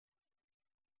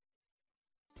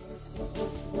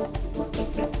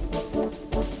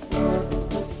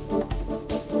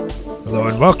Hello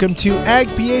and welcome to Ag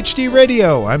PhD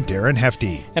Radio. I'm Darren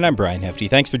Hefty. And I'm Brian Hefty.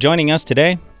 Thanks for joining us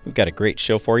today. We've got a great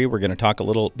show for you. We're going to talk a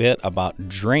little bit about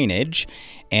drainage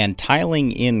and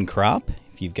tiling in crop.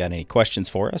 If you've got any questions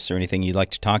for us or anything you'd like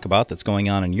to talk about that's going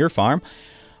on your farm,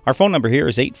 our phone number here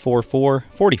is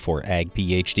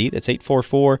 844-44-AG-PhD. That's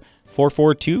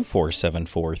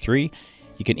 844-442-4743.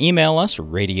 You can email us,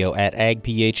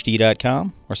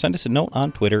 radio@agphd.com, or send us a note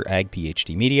on Twitter,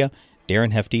 AgPhDmedia,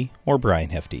 Darren Hefty, or Brian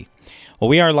Hefty. Well,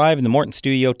 we are live in the Morton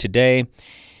studio today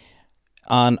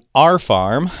on our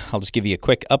farm. I'll just give you a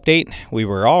quick update. We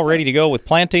were all ready to go with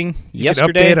planting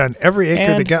yesterday. An update on every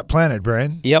acre that got planted,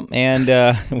 Brian. Yep, and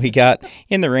we got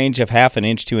in the range of half an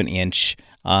inch to an inch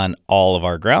on all of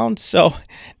our ground. So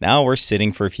now we're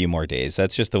sitting for a few more days.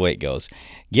 That's just the way it goes.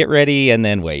 Get ready and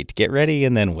then wait. Get ready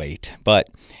and then wait. But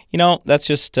you know, that's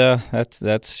just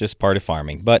part of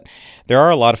farming. But there are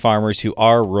a lot of farmers who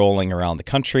are rolling around the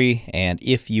country, and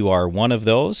if you are one of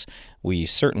those, we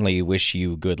certainly wish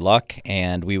you good luck.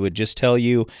 And we would just tell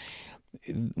you,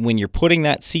 when you're putting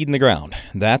that seed in the ground,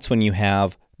 that's when you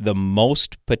have the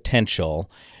most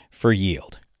potential for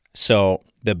yield. So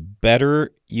the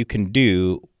better you can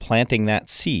do planting that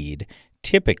seed,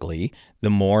 typically, the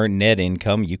more net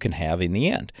income you can have in the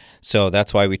end. So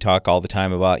that's why we talk all the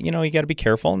time about, you got to be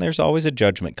careful, and there's always a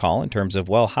judgment call in terms of,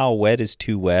 well, how wet is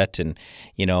too wet? And,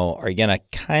 are you going to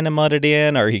kind of mud it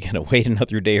in? Or are you going to wait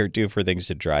another day or two for things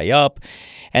to dry up?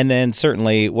 And then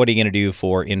certainly, what are you going to do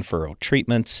for in-furrow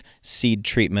treatments, seed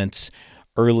treatments,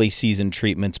 early season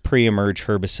treatments, pre-emerge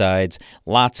herbicides,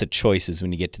 lots of choices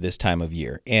when you get to this time of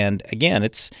year. And again,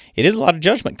 it is a lot of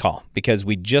judgment call because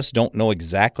we just don't know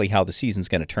exactly how the season's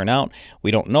going to turn out.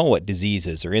 We don't know what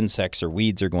diseases or insects or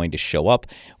weeds are going to show up.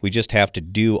 We just have to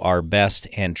do our best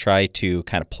and try to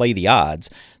kind of play the odds.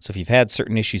 So if you've had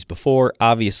certain issues before,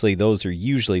 obviously those are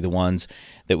usually the ones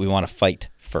that we want to fight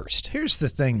first. Here's the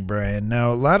thing, Brian.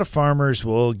 Now, a lot of farmers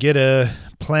will get a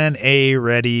plan A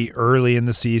ready early in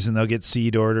the season. They'll get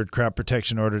seed ordered, crop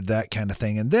protection ordered, that kind of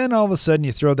thing. And then all of a sudden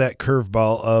you throw that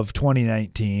curveball of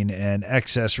 2019 and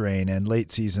excess rain and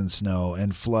late season snow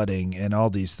and flooding and all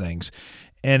these things.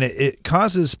 And it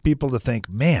causes people to think,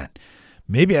 man,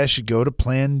 maybe I should go to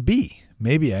plan B.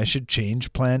 Maybe I should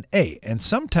change plan A. And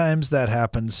sometimes that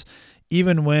happens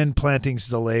even when planting's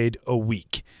delayed a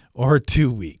week or 2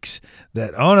 weeks,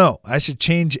 that, oh no, I should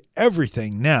change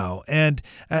everything now. And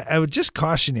I would just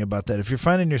caution you about that. If you're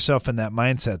finding yourself in that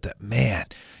mindset that, man,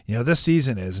 this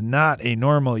season is not a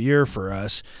normal year for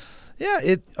us. Yeah,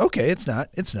 it's not.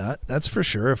 That's for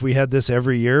sure. If we had this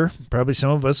every year, probably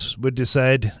some of us would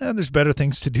decide there's better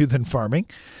things to do than farming.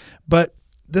 But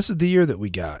this is the year that we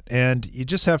got, and you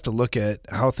just have to look at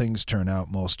how things turn out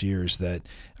most years. That,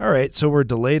 all right, so we're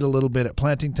delayed a little bit at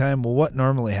planting time. Well, what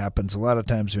normally happens? A lot of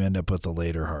times we end up with a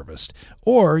later harvest.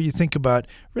 Or you think about,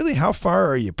 really, how far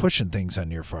are you pushing things on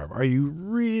your farm? Are you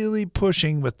really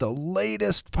pushing with the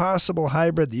latest possible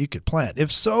hybrid that you could plant?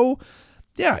 If so,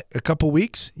 yeah, a couple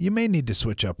weeks, you may need to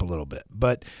switch up a little bit.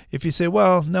 But if you say,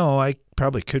 well, no, I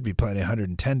probably could be planting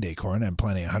 110-day corn. I'm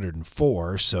planting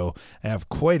 104, so I have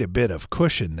quite a bit of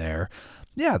cushion there.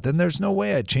 Yeah, then there's no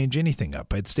way I'd change anything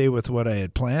up. I'd stay with what I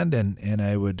had planned, and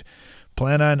I would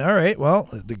plan on, all right, well,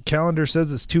 the calendar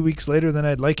says it's 2 weeks later than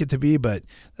I'd like it to be, but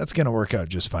that's going to work out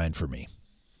just fine for me.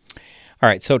 All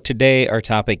right, so today our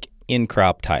topic,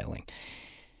 in-crop tiling.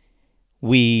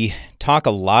 We talk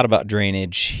a lot about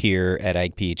drainage here at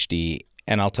Ag PhD,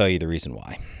 and I'll tell you the reason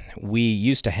why. We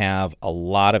used to have a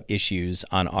lot of issues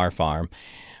on our farm.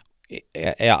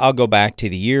 I'll go back to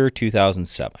the year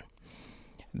 2007.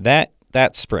 That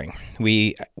spring,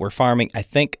 we were farming, I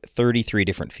think, 33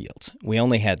 different fields. We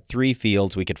only had 3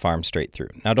 fields we could farm straight through.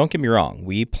 Now, don't get me wrong.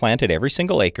 We planted every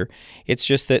single acre. It's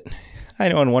just that, I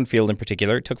know in one field in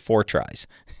particular, it took 4 tries.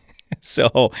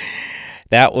 So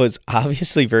that was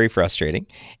obviously very frustrating,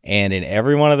 and in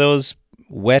every one of those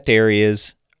wet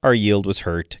areas, our yield was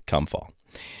hurt come fall.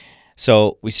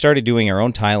 So we started doing our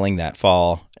own tiling that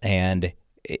fall, and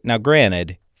now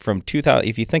granted, from 2000,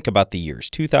 if you think about the years,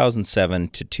 2007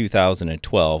 to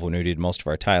 2012, when we did most of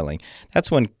our tiling,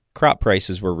 that's when crop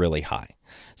prices were really high.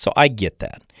 So I get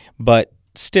that, but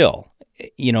still,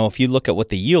 if you look at what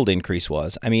the yield increase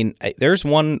was, there's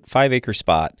one 5-acre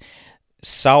spot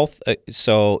south.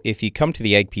 So if you come to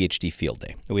the Ag PhD Field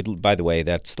Day, by the way,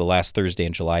 that's the last Thursday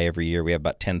in July every year. We have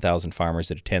about 10,000 farmers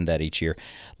that attend that each year.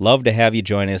 Love to have you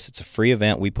join us. It's a free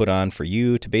event we put on for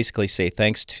you to basically say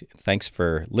thanks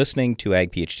for listening to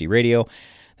Ag PhD Radio.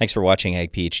 Thanks for watching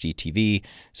Ag PhD TV.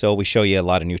 So we show you a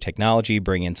lot of new technology,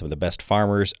 bring in some of the best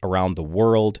farmers around the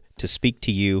world to speak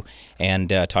to you and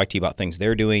talk to you about things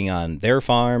they're doing on their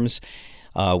farms.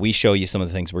 We show you some of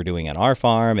the things we're doing on our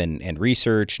farm and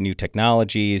research, new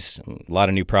technologies, a lot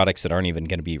of new products that aren't even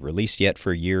going to be released yet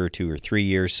for a year or 2 or 3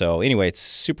 years. So anyway, it's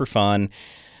super fun.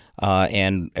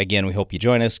 And again, we hope you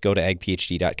join us. Go to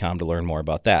agphd.com to learn more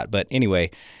about that. But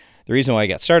anyway, the reason why I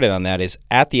got started on that is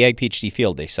at the Ag PhD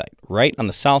Field Day site, right on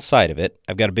the south side of it,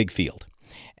 I've got a big field.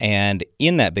 And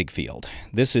in that big field,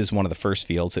 this is one of the first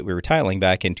fields that we were tiling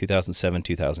back in 2007,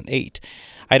 2008.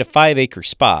 I had a 5-acre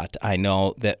spot, I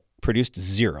know, that produced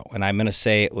 0. And I'm going to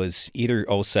say it was either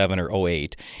 07 or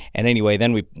 08. And anyway,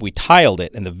 then we tiled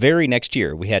it. And the very next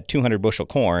year, we had 200 bushel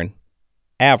corn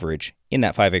average in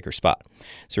that 5-acre spot.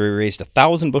 So we raised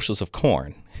 1,000 bushels of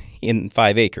corn in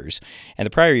 5 acres. And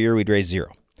the prior year, we'd raised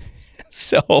 0.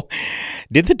 So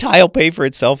did the tile pay for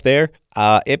itself there?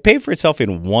 It paid for itself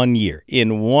in 1 year.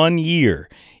 In 1 year,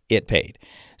 it paid.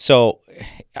 So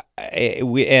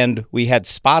we had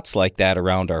spots like that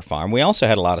around our farm. We also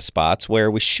had a lot of spots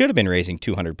where we should have been raising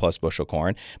 200 plus bushel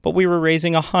corn, but we were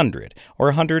raising 100 or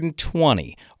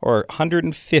 120 or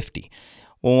 150.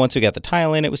 Well, once we got the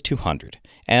tile in, it was 200.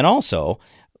 And also,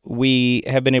 we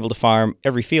have been able to farm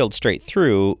every field straight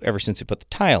through ever since we put the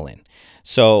tile in.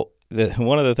 So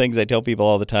one of the things I tell people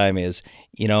all the time is,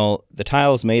 the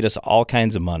tile has made us all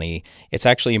kinds of money. It's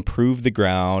actually improved the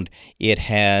ground. It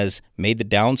has made the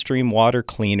downstream water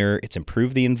cleaner. It's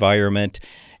improved the environment.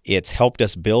 It's helped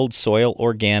us build soil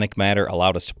organic matter,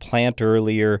 allowed us to plant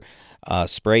earlier,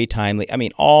 spray timely. I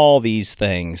mean, all these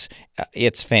things.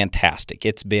 It's fantastic.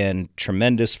 It's been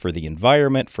tremendous for the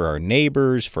environment, for our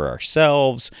neighbors, for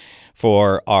ourselves,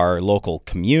 for our local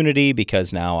community,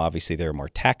 because now obviously there are more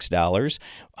tax dollars,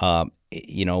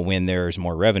 when there's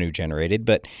more revenue generated.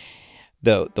 But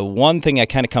the one thing I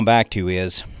kind of come back to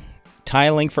is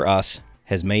tiling for us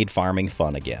has made farming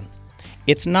fun again.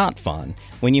 It's not fun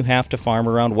when you have to farm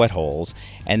around wet holes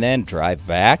and then drive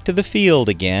back to the field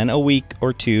again a week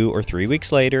or 2 or 3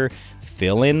 weeks later,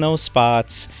 fill in those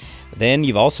spots. Then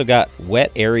you've also got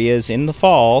wet areas in the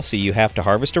fall, so you have to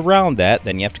harvest around that.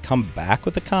 Then you have to come back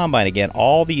with the combine again.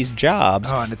 All these jobs,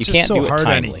 and it's you just can't so do it hard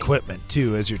timely. on equipment,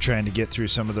 too, as you're trying to get through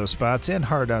some of those spots, and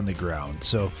hard on the ground.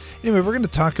 So anyway, we're going to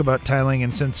talk about tiling,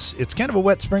 and since it's kind of a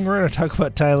wet spring, we're going to talk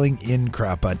about tiling in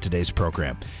crop on today's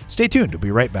program. Stay tuned. We'll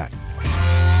be right back.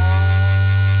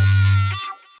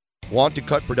 Want to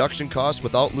cut production costs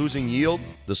without losing yield?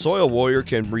 The Soil Warrior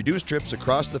can reduce trips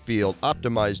across the field,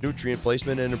 optimize nutrient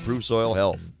placement, and improve soil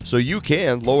health. So you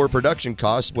can lower production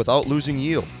costs without losing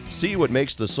yield. See what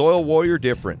makes the Soil Warrior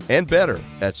different and better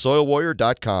at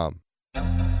soilwarrior.com.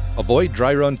 Avoid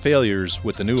dry run failures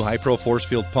with the new Hypro Force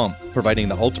Field Pump. Providing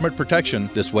the ultimate protection,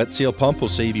 this wet seal pump will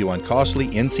save you on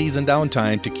costly in-season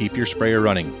downtime to keep your sprayer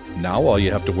running. Now all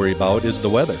you have to worry about is the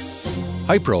weather.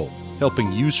 Hypro,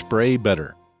 helping you spray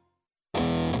better.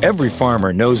 Every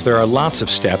farmer knows there are lots of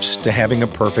steps to having a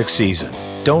perfect season.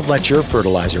 Don't let your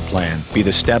fertilizer plan be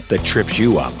the step that trips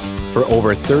you up. For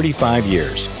over 35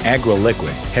 years,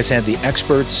 AgroLiquid has had the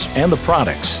experts and the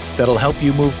products that'll help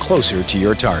you move closer to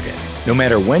your target. No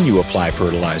matter when you apply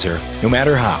fertilizer, no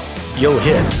matter how, you'll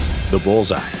hit the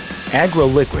bullseye.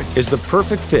 AgroLiquid is the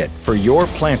perfect fit for your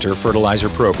planter fertilizer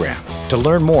program. To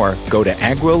learn more, go to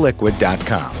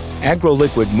agroliquid.com.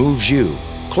 AgroLiquid moves you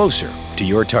closer to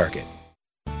your target.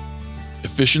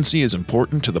 Efficiency is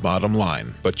important to the bottom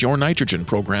line, but your nitrogen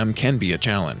program can be a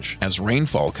challenge, as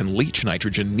rainfall can leach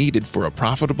nitrogen needed for a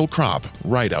profitable crop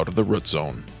right out of the root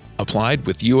zone. Applied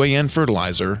with UAN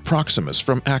fertilizer, Proximus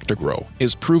from Actagro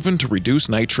is proven to reduce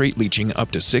nitrate leaching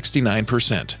up to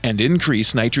 69% and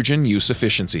increase nitrogen use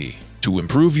efficiency. To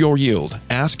improve your yield,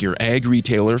 ask your ag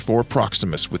retailer for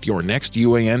Proximus with your next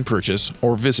UAN purchase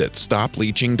or visit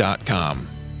stopleaching.com.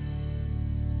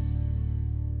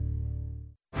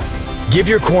 Give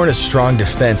your corn a strong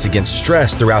defense against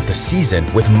stress throughout the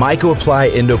season with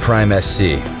MycoApply Endoprime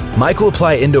SC.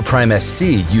 MycoApply Endoprime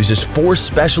SC uses 4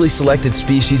 specially selected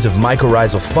species of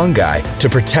mycorrhizal fungi to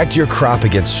protect your crop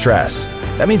against stress.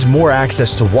 That means more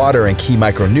access to water and key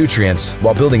micronutrients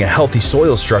while building a healthy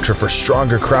soil structure for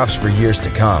stronger crops for years to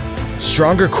come.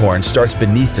 Stronger corn starts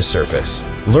beneath the surface.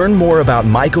 Learn more about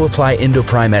MycoApply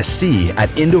Endoprime SC at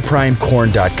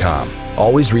endoprimecorn.com.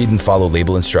 Always read and follow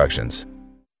label instructions.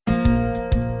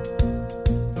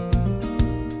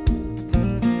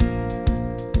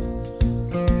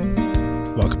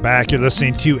 Welcome back. You're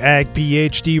listening to Ag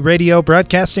PhD Radio,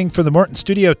 broadcasting from the Morton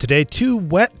studio today. Too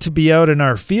wet to be out in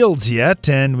our fields yet,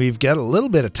 and we've got a little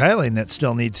bit of tiling that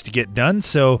still needs to get done.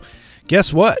 So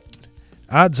guess what?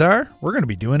 Odds are we're going to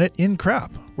be doing it in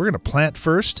crop. We're going to plant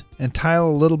first and tile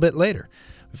a little bit later.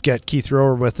 We've got Keith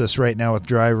Rower with us right now with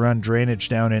Dry Run Drainage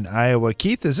down in Iowa.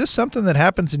 Keith, is this something that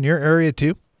happens in your area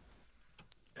too?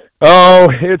 Oh,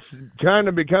 it's kind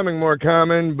of becoming more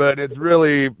common, but it's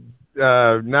really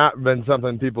not been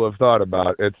something people have thought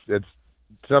about. It's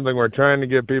something we're trying to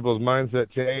get people's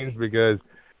mindset changed because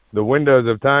the windows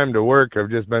of time to work have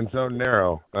just been so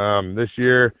narrow. This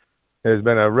year has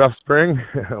been a rough spring.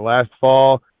 Last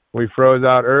fall, we froze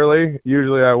out early.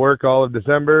 Usually I work all of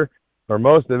December or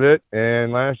most of it,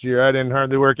 and last year I didn't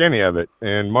hardly work any of it.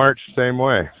 And March, same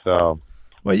way. So.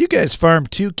 Well, you guys farm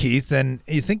too, Keith, and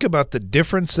you think about the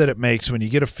difference that it makes when you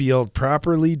get a field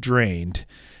properly drained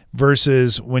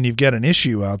versus when you've got an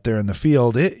issue out there in the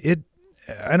field.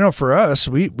 I know for us,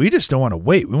 we just don't want to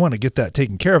wait. We want to get that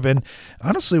taken care of. And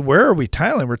honestly, where are we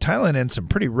tiling? We're tiling in some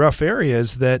pretty rough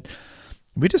areas that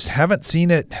we just haven't seen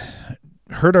it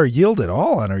hurt our yield at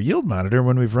all on our yield monitor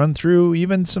when we've run through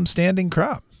even some standing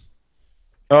crop.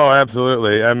 Oh,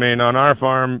 absolutely. I mean, on our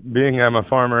farm, being I'm a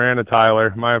farmer and a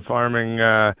tiler, my farming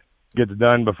gets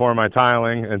done before my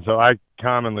tiling, and so I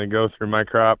commonly go through my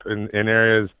crop in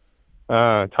areas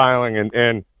tiling,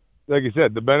 and like you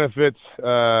said, the benefits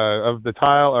of the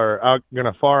tile are going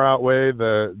to far outweigh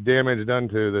the damage done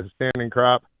to the standing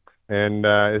crop, and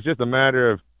it's just a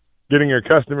matter of getting your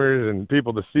customers and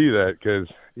people to see that, because,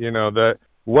 you know, the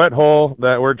wet hole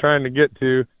that we're trying to get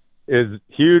to is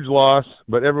huge loss,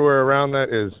 but everywhere around that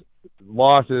is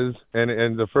losses,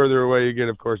 and the further away you get,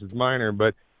 of course, it's minor,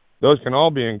 but those can all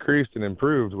be increased and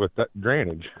improved with that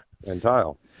drainage and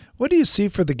tile. What do you see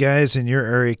for the guys in your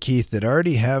area, Keith, that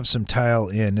already have some tile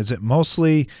in? Is it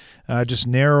mostly just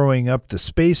narrowing up the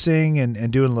spacing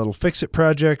and doing little fix-it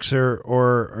projects, or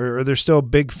are there still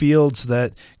big fields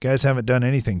that guys haven't done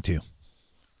anything to?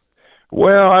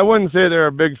 Well, I wouldn't say there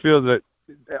are big fields that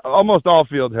almost all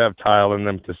fields have tile in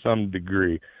them to some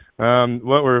degree.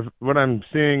 What I'm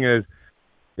seeing is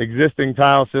existing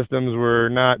tile systems were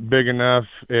not big enough,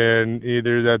 and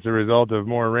either that's a result of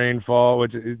more rainfall,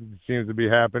 which it seems to be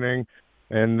happening,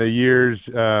 and the years,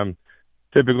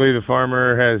 typically the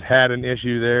farmer has had an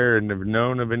issue there and have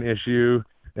known of an issue,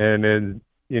 and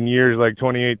in years like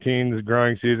 2018's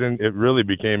growing season, it really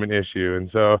became an issue, and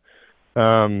so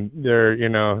they're, you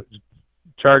know,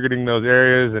 targeting those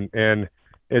areas, and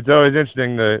it's always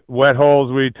interesting, the wet holes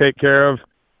we take care of,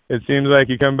 it seems like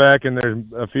you come back and there's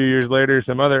a few years later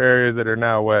some other areas that are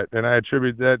now wet, and I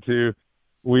attribute that to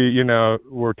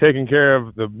we're taking care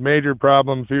of the major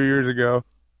problem a few years ago.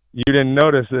 You didn't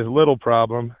notice this little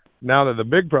problem. Now that the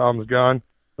big problem's gone,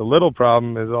 the little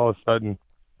problem is all of a sudden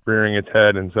rearing its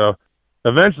head, and so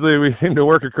eventually we seem to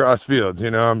work across fields.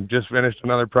 You know, I'm just finished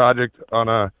another project on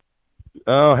a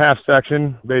half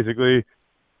section, basically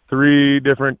 3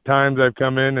 different times I've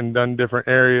come in and done different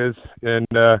areas, and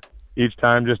each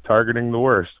time just targeting the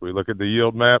worst. We look at the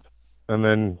yield map and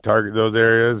then target those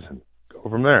areas and go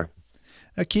from there.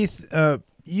 Now, Keith,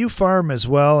 you farm as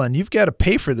well, and you've got to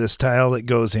pay for this tile that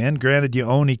goes in. Granted, you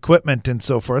own equipment and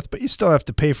so forth, but you still have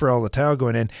to pay for all the tile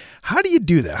going in. How do you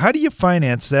do that? How do you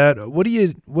finance that? What do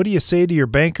you say to your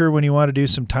banker when you want to do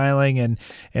some tiling, and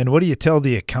what do you tell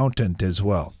the accountant as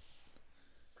well?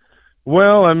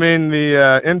 Well, I mean,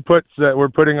 the inputs that we're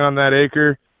putting on that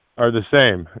acre are the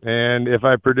same. And if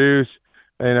I produce,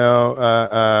 a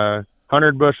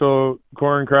 100-bushel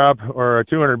corn crop or a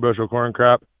 200-bushel corn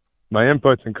crop, my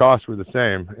inputs and costs were the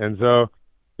same. And so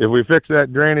if we fix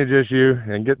that drainage issue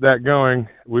and get that going,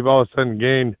 we've all of a sudden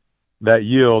gained that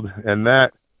yield, and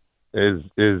that is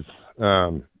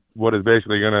what is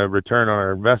basically going to return on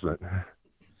our investment.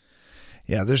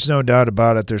 Yeah, there's no doubt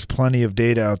about it. There's plenty of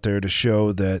data out there to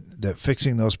show that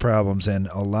fixing those problems and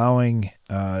allowing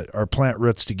our plant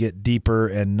roots to get deeper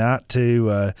and not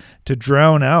to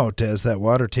drown out as that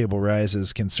water table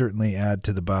rises can certainly add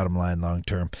to the bottom line long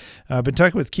term. I've been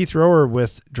talking with Keith Rower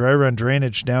with Dry Run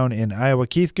Drainage down in Iowa.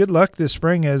 Keith, good luck this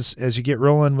spring as you get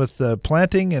rolling with the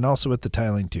planting and also with the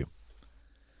tiling too.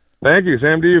 Thank you.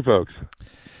 Same to you folks.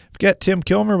 We've got Tim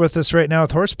Kilmer with us right now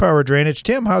with Horsepower Drainage.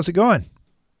 Tim, how's it going?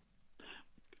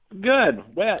 Good.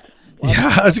 Wet.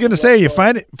 Yeah, I was going to say, you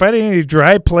finding any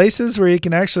dry places where you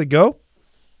can actually go?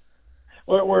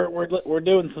 We're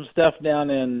doing some stuff down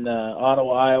in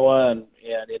Ottawa, Iowa, and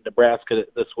in Nebraska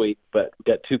this week, but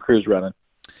we've got 2 crews running.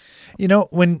 You know,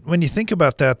 when you think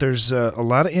about that, there's a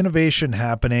lot of innovation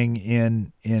happening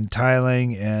in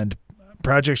tiling, and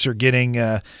projects are getting,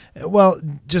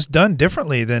 just done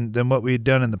differently than what we've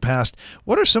done in the past.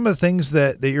 What are some of the things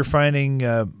that you're finding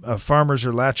farmers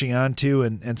are latching onto,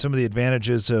 and some of the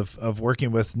advantages of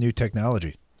working with new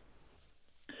technology?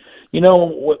 You know,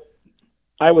 what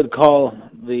I would call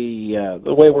the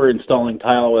way we're installing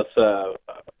tile with a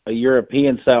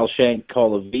European-style shank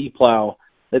called a V-plow.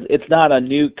 It's not a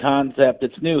new concept.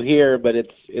 It's new here, but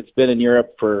it's been in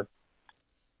Europe for,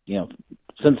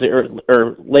 since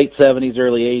the late 70s,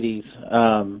 early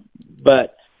 80s.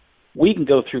 But we can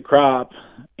go through crop,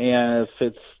 and if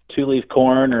it's two-leaf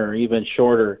corn or even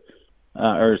shorter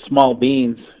or small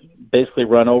beans, basically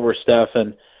run over stuff,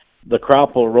 and the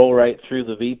crop will roll right through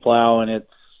the V-plow, and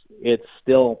it's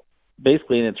still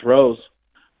basically in its rows,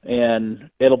 and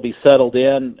it'll be settled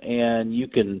in, and you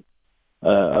can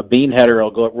a bean header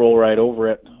will roll right over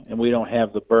it, and we don't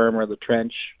have the berm or the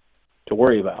trench to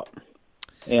worry about.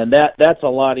 And that's a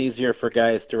lot easier for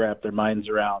guys to wrap their minds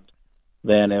around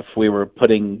than if we were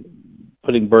putting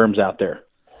berms out there.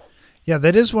 Yeah,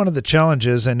 that is one of the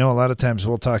challenges. I know a lot of times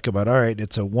we'll talk about, all right,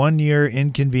 it's a 1-year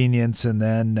inconvenience, and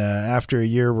then after a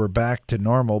year we're back to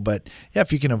normal. But yeah,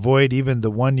 if you can avoid even the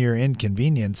 1-year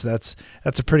inconvenience, that's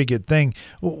a pretty good thing.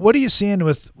 What are you seeing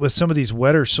with some of these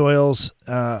wetter soils?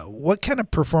 What kind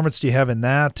of performance do you have in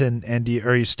that? And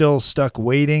are you still stuck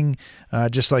waiting,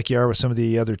 just like you are with some of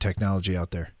the other technology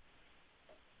out there?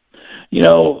 You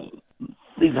know,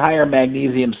 these higher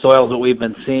magnesium soils that we've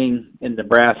been seeing in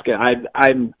Nebraska,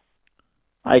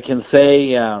 I can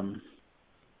say a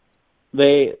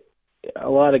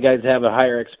lot of guys have a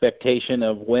higher expectation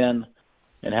of when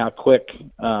and how quick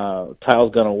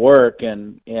tile's going to work,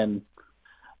 and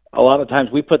a lot of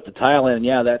times we put the tile in,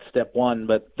 yeah, that's step one,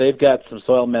 but they've got some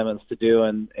soil amendments to do,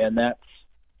 and that's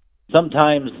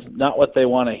sometimes not what they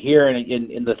want to hear. And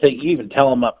in the thing, you even tell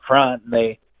them up front, and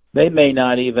they may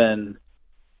not even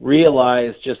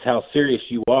realize just how serious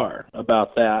you are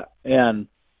about that. And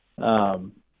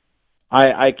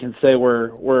I can say we're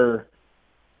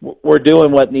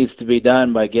doing what needs to be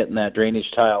done by getting that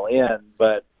drainage tile in,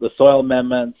 but the soil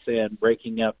amendments and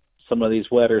breaking up some of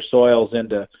these wetter soils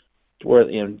into where,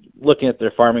 looking at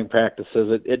their farming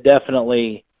practices, it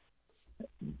definitely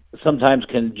sometimes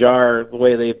can jar the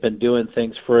way they've been doing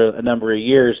things for a number of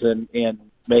years and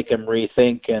make them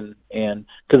rethink, and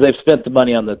because they've spent the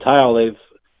money on the tile,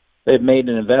 they've made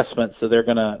an investment, so they're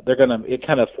gonna it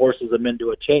kind of forces them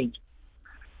into a change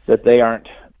that they aren't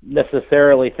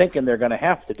necessarily thinking they're going to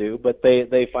have to do, but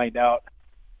they find out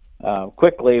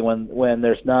quickly when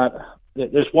there's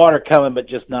water coming, but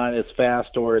just not as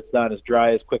fast, or it's not as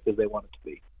dry as quick as they want it to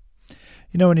be.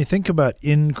 You know, when you think about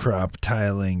in-crop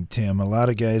tiling, Tim, a lot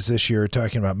of guys this year are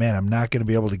talking about, man, I'm not going to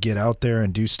be able to get out there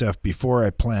and do stuff before I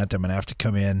plant. I'm going to have to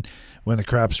come in when the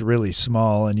crop's really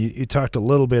small. And you talked a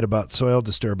little bit about soil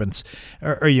disturbance.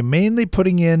 Are you mainly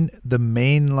putting in the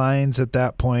main lines at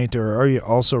that point, or are you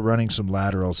also running some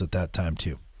laterals at that time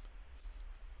too?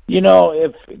 You know,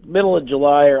 if middle of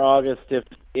July or August,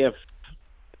 if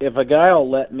a guy will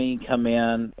let me come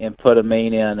in and put a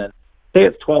main in, and say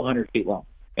it's 1,200 feet long,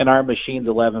 and our machine's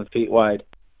 11 feet wide.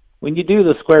 When you do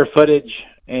the square footage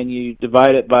and you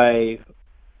divide it by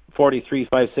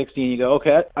 43,560, and you go,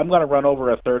 okay, I'm going to run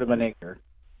over a third of an acre,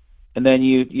 and then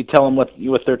you tell them with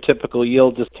their typical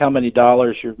yield just how many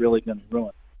dollars you're really going to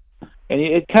ruin, and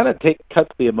it kind of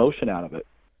cuts the emotion out of it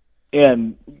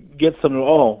and gets them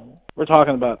to, we're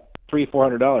talking about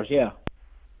 $300-400. Yeah,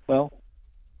 well,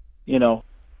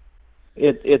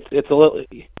 it's a little.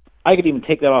 I could even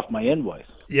take that off my invoice.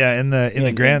 Yeah, in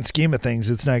the grand scheme of things,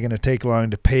 it's not going to take long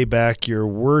to pay back your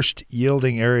worst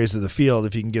yielding areas of the field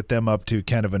if you can get them up to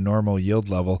kind of a normal yield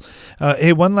level.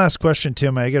 Hey, one last question,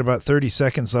 Tim. I got about 30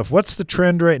 seconds left. What's the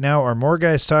trend right now? Are more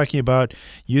guys talking about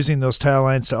using those tile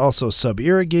lines to also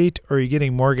sub-irrigate, or are you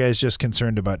getting more guys just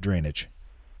concerned about drainage?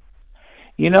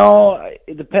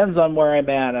 It depends on where I'm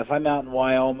at. If I'm out in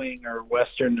Wyoming or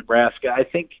western Nebraska, I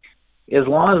think as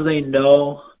long as they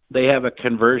know they have a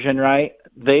conversion right,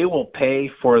 they will pay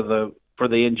for the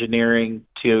engineering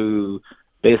to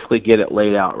basically get it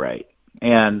laid out right.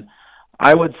 And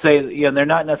I would say, they're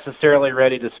not necessarily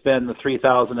ready to spend the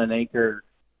 $3,000 an acre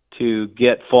to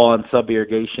get full on sub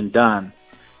irrigation done,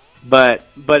 but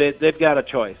they've got a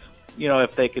choice,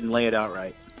 if they can lay it out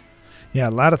right. Yeah, a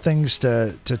lot of things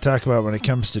to talk about when it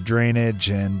comes to drainage,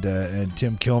 and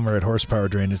Tim Kilmer at Horsepower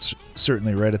Drain is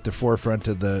certainly right at the forefront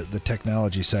of the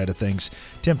technology side of things.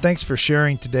 Tim, thanks for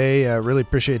sharing today. I really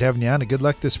appreciate having you on, and good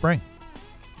luck this spring.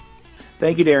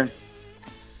 Thank you, Darren.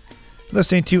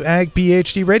 Listening to Ag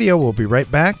PhD Radio. We'll be right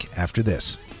back after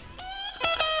this.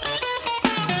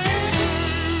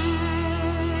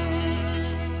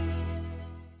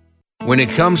 When it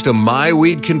comes to my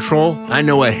weed control, I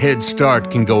know a head start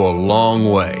can go a long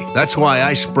way. That's why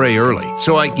I spray early,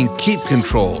 so I can keep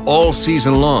control all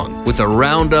season long with the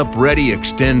Roundup Ready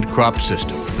Xtend crop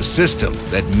system, the system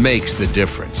that makes the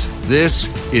difference. This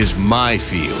is my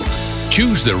field.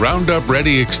 Choose the Roundup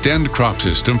Ready Xtend crop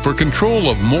system for control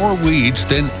of more weeds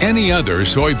than any other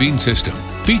soybean system.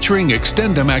 featuring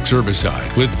XtendiMax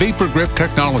herbicide with Vapor Grip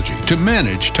technology to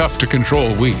manage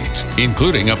tough-to-control weeds,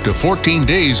 including up to 14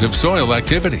 days of soil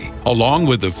activity, along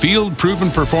with the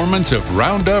field-proven performance of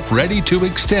Roundup Ready to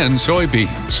Extend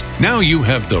soybeans. Now you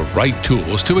have the right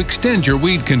tools to extend your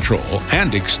weed control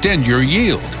and extend your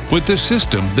yield with the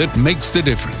system that makes the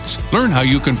difference. Learn how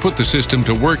you can put the system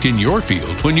to work in your field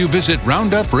when you visit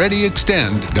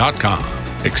RoundupReadyExtend.com.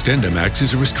 XtendiMax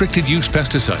is a restricted-use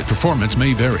pesticide. Performance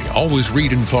may vary. Always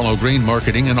read and follow grain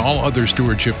marketing and all other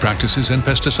stewardship practices and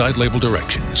pesticide label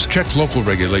directions. Check local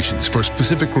regulations for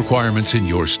specific requirements in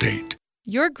your state.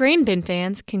 Your grain bin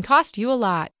fans can cost you a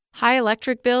lot. High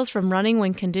electric bills from running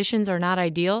when conditions are not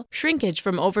ideal, shrinkage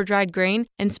from overdried grain,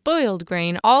 and spoiled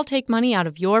grain all take money out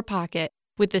of your pocket.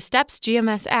 With the Steps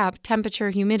GMS app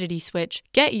temperature humidity switch,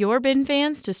 get your bin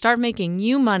fans to start making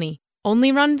you money.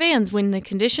 Only run fans when the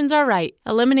conditions are right.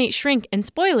 Eliminate shrink and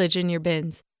spoilage in your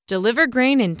bins. Deliver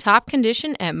grain in top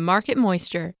condition at market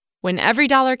moisture. When every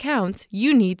dollar counts,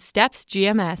 you need Steps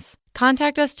GMS.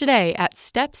 Contact us today at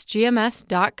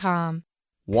stepsgms.com.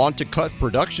 Want to cut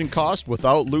production costs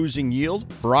without losing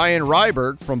yield? Brian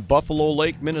Ryberg from Buffalo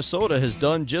Lake, Minnesota has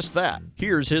done just that.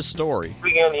 Here's his story.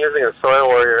 We began using a Soil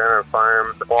Warrior on our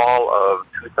farm the fall of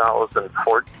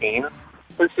 2014.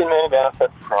 We've seen many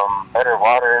benefits from better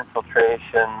water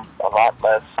infiltration, a lot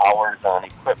less hours on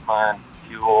equipment,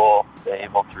 fuel, been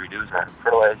able to reduce our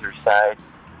fertilizer side,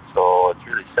 so it's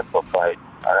really simplified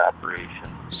our operation.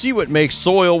 See what makes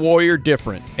Soil Warrior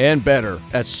different and better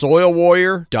at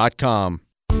soilwarrior.com.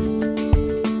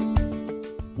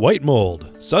 White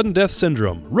mold, sudden death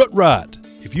syndrome, root rot.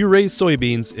 If you raise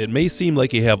soybeans, it may seem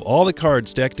like you have all the cards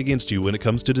stacked against you when it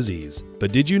comes to disease.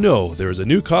 But did you know there is a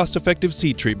new cost-effective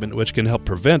seed treatment which can help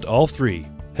prevent all three?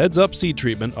 Heads Up Seed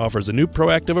Treatment offers a new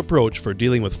proactive approach for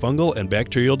dealing with fungal and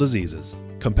bacterial diseases.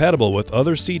 Compatible with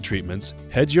other seed treatments,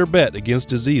 hedge your bet against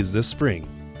disease this spring.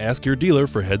 Ask your dealer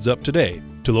for Heads Up today.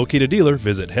 To locate a dealer,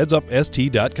 visit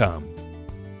headsupst.com.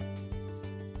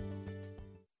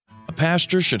 A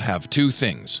pasture should have two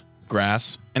things: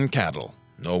 grass and cattle.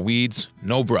 No weeds,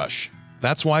 no brush.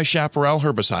 That's why Chaparral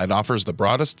herbicide offers the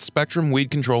broadest spectrum weed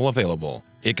control available.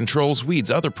 It controls weeds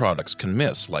other products can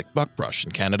miss, like buckbrush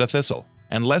and Canada thistle.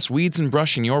 And less weeds and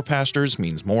brush in your pastures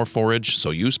means more forage, so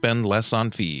you spend less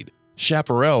on feed.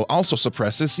 Chaparral also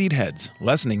suppresses seed heads,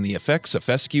 lessening the effects of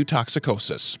fescue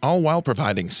toxicosis, all while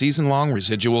providing season-long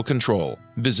residual control.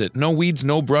 Visit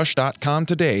noweedsnobrush.com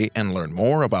today and learn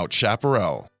more about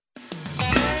Chaparral.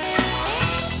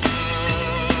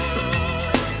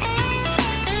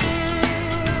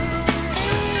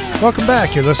 Welcome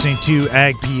back. You're listening to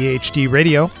Ag PhD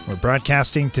Radio. We're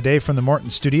broadcasting today from the Morton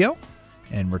studio,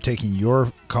 and we're taking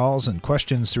your calls and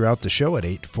questions throughout the show at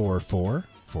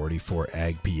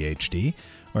 844-44-AG-PhD,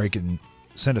 or you can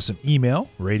send us an email,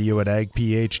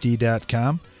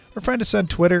 radio@agphd.com, or find us on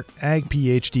Twitter, Ag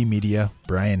PhD Media,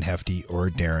 Brian Hefty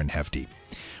or Darren Hefty.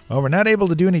 Well, we're not able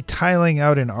to do any tiling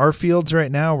out in our fields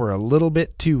right now. We're a little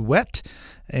bit too wet.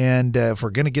 And if we're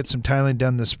going to get some tiling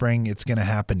done this spring, it's going to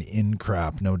happen in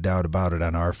crop, no doubt about it,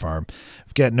 on our farm.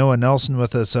 We've got Noah Nelson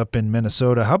with us up in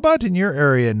Minnesota. How about in your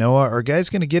area, Noah? Are guys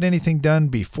going to get anything done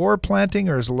before planting,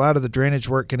 or is a lot of the drainage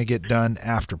work going to get done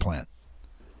after plant?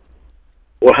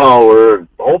 Well, we're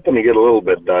hoping to get a little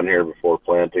bit done here before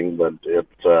planting, but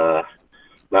it's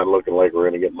not looking like we're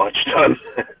going to get much done.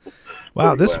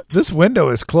 Wow, this window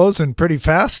is closing pretty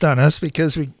fast on us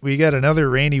because we got another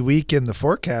rainy week in the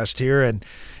forecast here. And,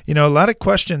 you know, a lot of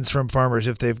questions from farmers.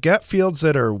 If they've got fields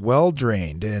that are well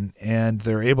drained and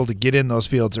they're able to get in those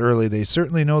fields early, they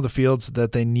certainly know the fields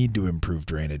that they need to improve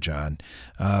drainage on.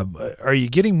 Are you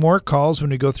getting more calls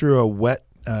when you go through a wet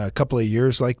couple of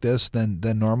years like this than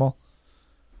normal?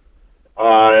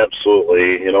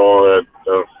 Absolutely. You know,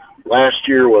 last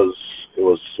year was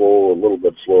slow, a little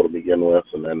bit slow to begin with,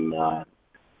 and then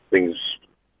things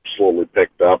slowly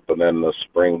picked up, and then the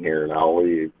spring here now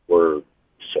we're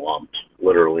swamped,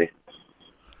 literally.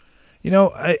 You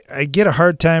know, I get a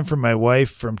hard time from my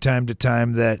wife from time to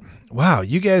time that, wow,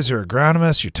 you guys are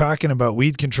agronomists, you're talking about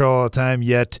weed control all the time,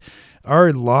 yet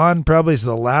our lawn probably is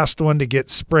the last one to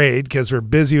get sprayed because we're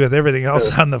busy with everything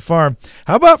else on the farm.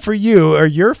 How about for you? Are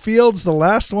your fields the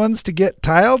last ones to get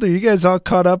tiled? Are you guys all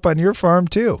caught up on your farm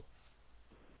too?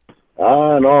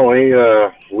 No,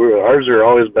 ours are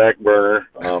always back burner.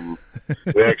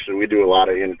 We do a lot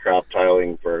of in-crop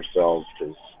tiling for ourselves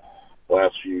because the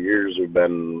last few years we've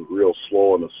been real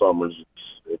slow in the summers.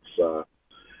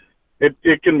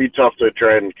 It can be tough to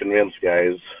try and convince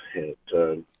guys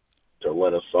to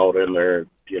let us out in their,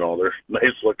 you know, their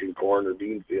nice looking corn or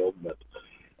bean field, but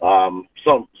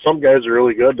some guys are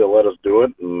really good to let us do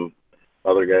it, and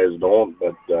other guys don't.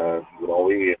 But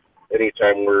we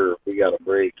anytime we got a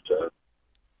break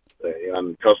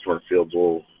on customer fields,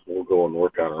 we'll go and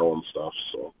work on our own stuff.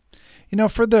 So.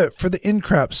 For the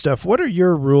in-crop stuff, what are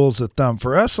your rules of thumb?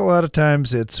 For us, a lot of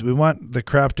times we want the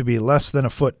crop to be less than a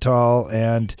foot tall,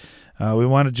 and we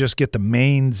want to just get the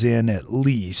mains in at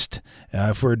least.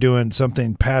 If we're doing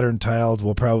something pattern tiled,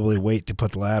 we'll probably wait to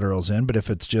put the laterals in. But if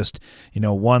it's just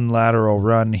one lateral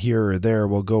run here or there,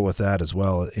 we'll go with that as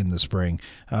well in the spring.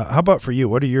 How about for you?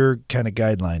 What are your kind of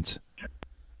guidelines?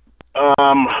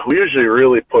 We usually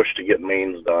really push to get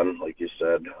mains done, like you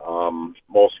said.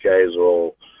 Most guys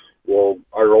are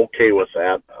okay with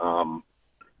that.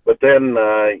 But then,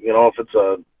 if it's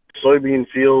a soybean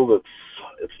field,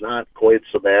 it's not quite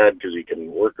so bad because you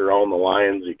can work around the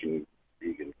lines. You can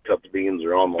cut the beans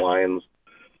around the lines.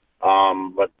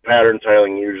 But pattern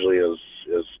tiling usually is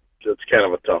it's kind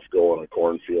of a tough go in a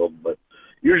cornfield. But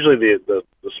usually the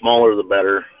smaller the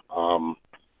better.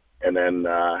 And then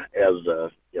as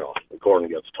the corn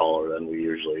gets taller, then we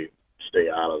usually stay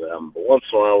out of them. But once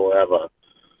in a while we'll have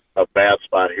a bad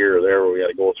spot here or there where we got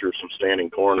to go through some standing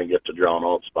corn and get to drown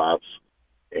out spots,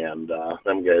 and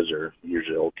them guys are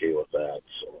usually okay with that.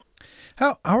 So,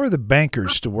 how are the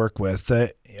bankers to work with?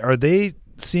 Are they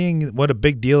seeing what a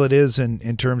big deal it is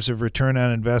in terms of return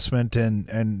on investment,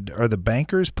 and are the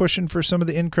bankers pushing for some of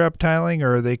the in-crop tiling,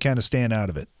 or are they kind of staying out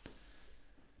of it?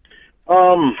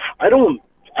 I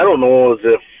don't know as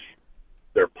if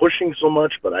they're pushing so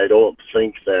much, but I don't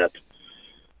think that.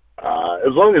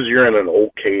 As long as you're in an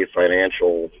okay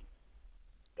financial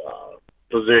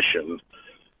position,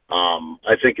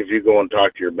 I think if you go and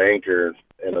talk to your banker,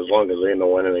 and as long as they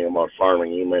know anything about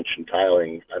farming, you mentioned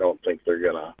tiling, I don't think they're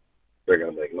gonna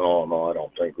think, no, I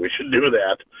don't think we should do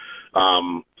that.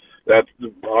 That's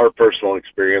our personal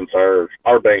experience.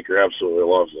 Our banker absolutely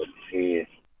loves it.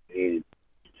 He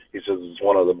says it's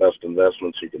one of the best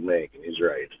investments you can make, and he's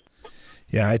right.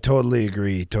 Yeah, I totally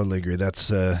agree.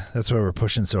 That's why we're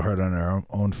pushing so hard on our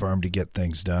own farm to get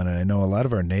things done. And I know a lot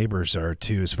of our neighbors are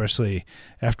too, especially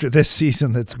after this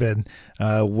season that's been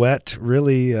wet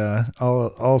really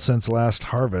all since last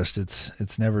harvest.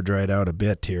 It's never dried out a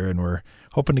bit here, and we're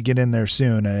hoping to get in there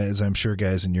soon, as I'm sure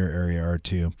guys in your area are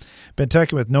too. Been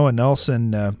talking with Noah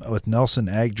Nelson with Nelson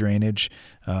Ag Drainage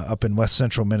up in west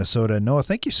central Minnesota. Noah,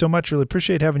 thank you so much. Really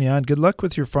appreciate having you on. Good luck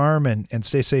with your farm, and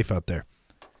stay safe out there.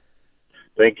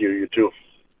 Thank you. You too.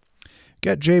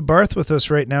 Got Jay Barth with us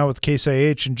right now with Case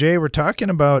IH. And Jay, we're talking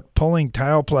about pulling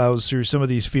tile plows through some of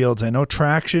these fields. I know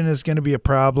traction is going to be a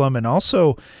problem, and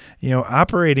also,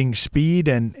 operating speed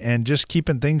and just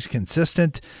keeping things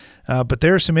consistent. But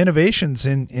there are some innovations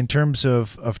in terms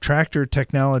of tractor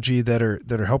technology that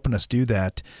are helping us do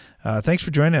that. Thanks for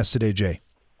joining us today, Jay.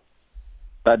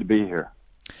 Glad to be here.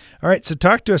 All right, so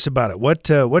talk to us about it. What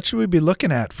should we be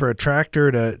looking at for a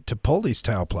tractor to pull these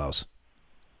tile plows?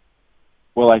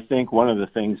 Well, I think one of the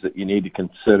things that you need to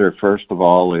consider, first of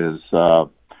all, is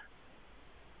how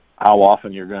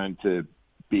often you're going to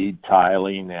be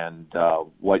tiling and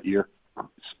what your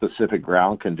specific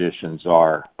ground conditions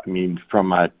are. I mean,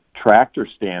 from a tractor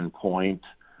standpoint,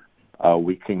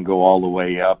 we can go all the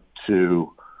way up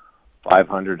to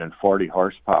 540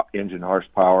 engine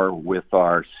horsepower with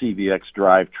our CVX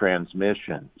drive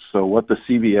transmission. So what the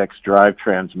CVX drive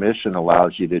transmission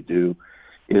allows you to do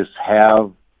is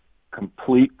have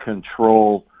complete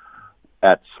control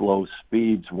at slow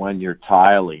speeds when you're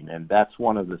tiling. And that's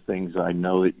one of the things I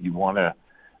know that you want to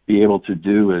be able to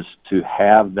do, is to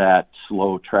have that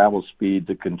slow travel speed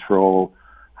to control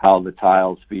how the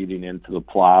tile's feeding into the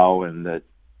plow, and that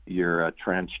your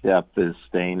trench depth is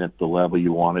staying at the level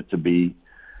you want it to be.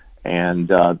 And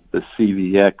the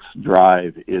CVX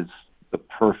drive is the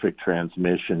perfect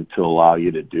transmission to allow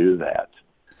you to do that.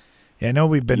 Yeah, I know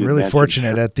we've been really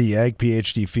fortunate at the Ag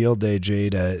PhD Field Day, Jay,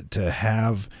 to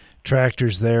have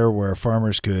tractors there where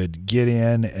farmers could get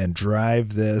in and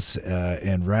drive this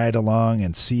and ride along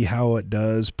and see how it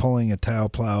does pulling a tile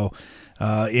plow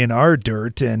in our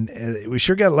dirt. And we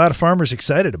sure got a lot of farmers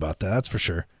excited about that, that's for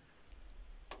sure.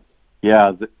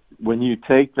 Yeah, when you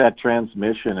take that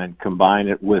transmission and combine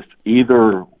it with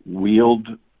either wheeled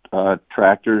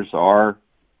tractors or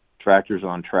tractors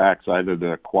on tracks, either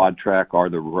the quad track or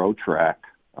the row track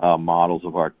models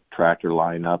of our tractor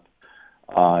lineup,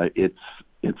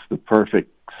 it's the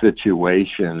perfect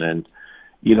situation. And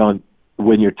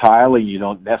when you're tiling, you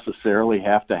don't necessarily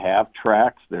have to have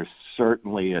tracks. There's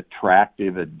certainly a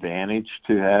tractive advantage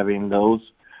to having those,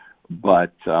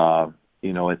 but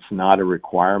it's not a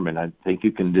requirement. I think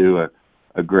you can do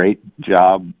a great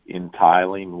job in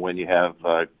tiling when you have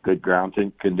good ground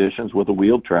conditions with a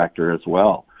wheeled tractor as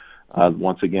well.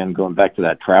 once again, going back to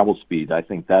that travel speed, I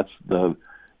think that's the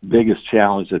biggest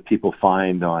challenge that people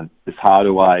find is how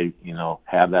do I,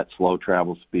 have that slow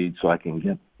travel speed so I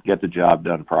can get the job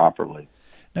done properly.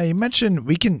 Now, you mentioned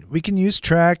we can use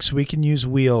tracks, we can use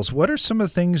wheels. What are some of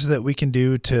the things that we can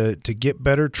do to get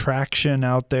better traction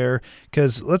out there?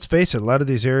 Because let's face it, a lot of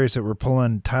these areas that we're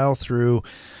pulling tile through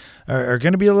are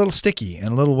going to be a little sticky and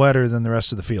a little wetter than the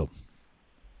rest of the field.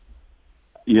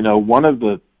 One of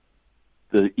the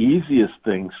easiest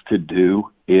things to do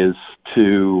is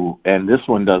and this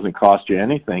one doesn't cost you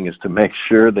anything, is to make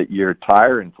sure that your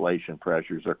tire inflation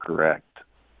pressures are correct.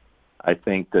 I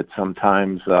think that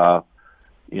sometimes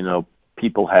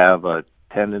people have a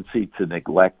tendency to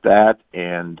neglect that,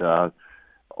 and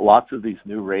lots of these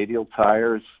new radial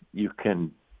tires, you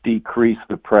can decrease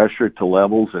the pressure to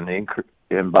levels,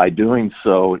 and by doing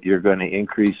so, you're going to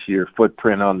increase your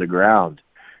footprint on the ground.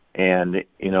 And,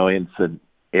 it's an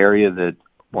area that,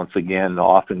 once again,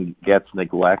 often gets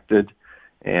neglected,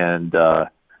 and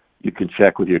you can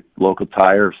check with your local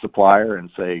tire supplier and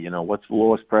say, what's the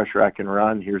lowest pressure I can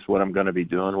run? Here's what I'm going to be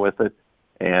doing with it,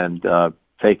 and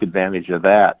take advantage of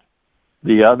that.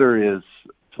 The other is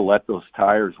to let those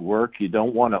tires work. You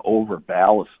don't want to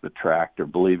overballast the tractor,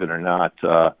 believe it or not.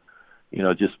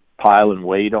 Just piling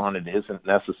weight on it isn't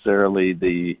necessarily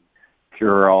the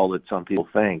cure-all that some people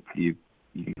think. You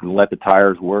can let the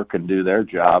tires work and do their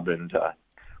job and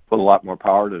put a lot more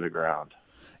power to the ground.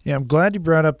 Yeah, I'm glad you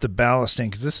brought up the ballasting,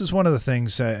 because this is one of the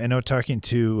things I know, talking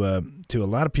to a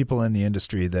lot of people in the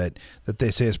industry, that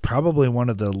they say is probably one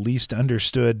of the least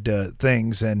understood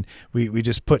things, and we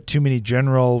just put too many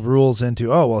general rules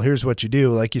into, here's what you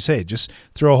do. Like you say, just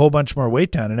throw a whole bunch more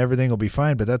weight down and everything will be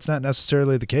fine, but that's not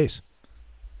necessarily the case.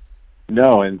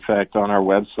 No, in fact, on our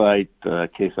website,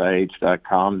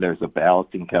 caseih.com, there's a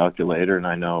ballasting calculator, and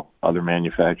I know other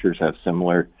manufacturers have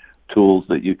similar tools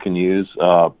that you can use.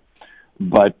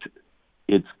 But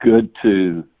it's good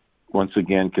to, once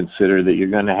again, consider that you're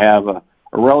going to have a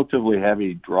relatively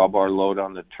heavy drawbar load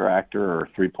on the tractor, or a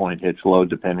 3-point hitch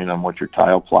load, depending on what your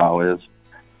tile plow is,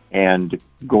 and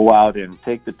go out and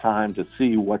take the time to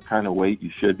see what kind of weight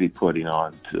you should be putting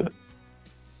on to it.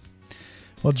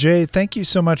 Well, Jay, thank you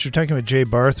so much for talking with Jay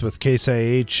Barth with Case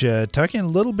IH, talking a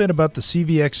little bit about the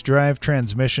CVX drive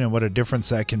transmission and what a difference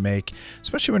that can make,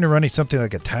 especially when you're running something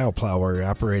like a tile plow where you're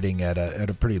operating at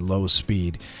a pretty low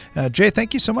speed. Jay,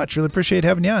 thank you so much. Really appreciate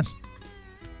having you on.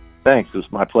 Thanks. It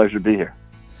was my pleasure to be here.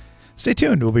 Stay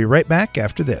tuned. We'll be right back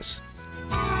after this.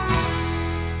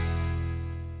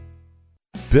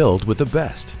 Build with the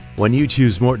best. When you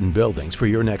choose Morton Buildings for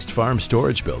your next farm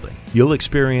storage building, you'll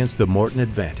experience the Morton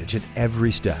advantage at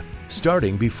every step,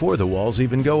 starting before the walls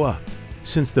even go up.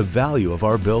 Since the value of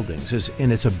our buildings is in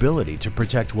its ability to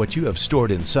protect what you have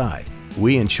stored inside,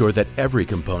 we ensure that every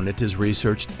component is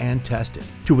researched and tested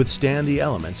to withstand the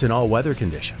elements in all weather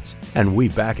conditions. And we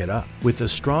back it up with the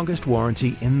strongest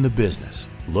warranty in the business.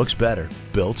 Looks better,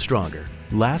 built stronger,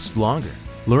 lasts longer.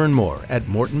 Learn more at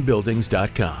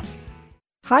mortonbuildings.com.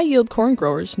 High-yield corn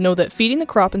growers know that feeding the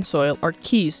crop and soil are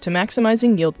keys to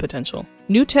maximizing yield potential.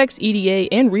 Nutex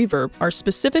EDA and Reverb are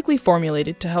specifically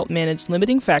formulated to help manage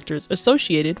limiting factors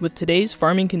associated with today's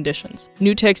farming conditions.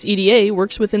 Nutex EDA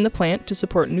works within the plant to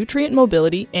support nutrient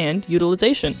mobility and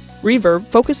utilization. Reverb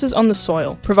focuses on the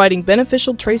soil, providing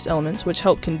beneficial trace elements which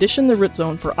help condition the root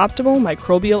zone for optimal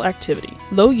microbial activity.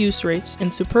 Low use rates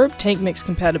and superb tank mix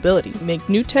compatibility make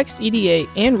Nutex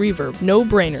EDA and Reverb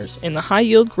no-brainers in the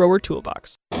high-yield grower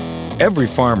toolbox. Every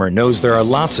farmer knows there are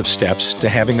lots of steps to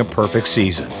having a perfect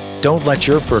season. Don't let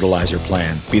your fertilizer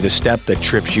plan be the step that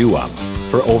trips you up.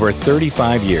 For over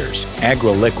 35 years,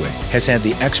 AgroLiquid has had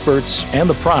the experts and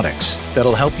the products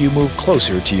that'll help you move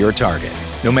closer to your target.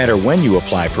 No matter when you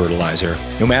apply fertilizer,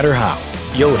 no matter how,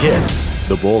 you'll hit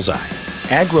the bullseye.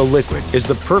 AgroLiquid is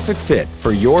the perfect fit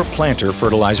for your planter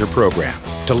fertilizer program.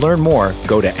 To learn more,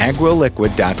 go to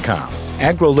agroliquid.com.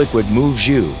 AgroLiquid moves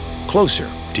you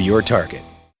closer to your target.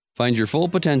 Find your full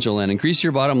potential and increase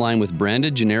your bottom line with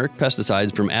branded generic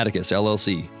pesticides from Atticus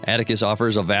LLC. Atticus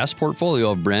offers a vast portfolio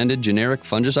of branded generic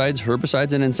fungicides,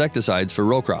 herbicides, and insecticides for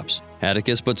row crops.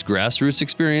 Atticus puts grassroots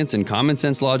experience and common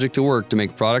sense logic to work to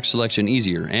make product selection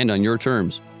easier and on your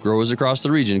terms. Growers across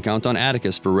the region count on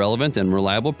Atticus for relevant and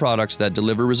reliable products that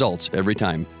deliver results every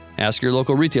time. Ask your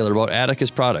local retailer about Atticus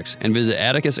products and visit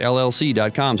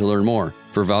atticusllc.com to learn more.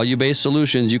 For value-based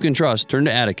solutions you can trust, turn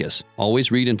to Atticus.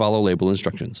 Always read and follow label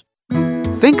instructions.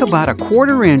 Think about a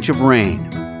quarter-inch of rain.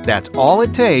 That's all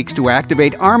it takes to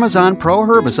activate Armazon Pro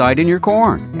herbicide in your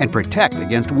corn and protect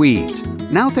against weeds.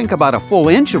 Now think about a full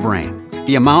inch of rain,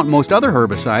 the amount most other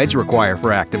herbicides require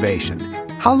for activation.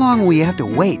 How long will you have to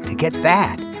wait to get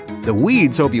that? The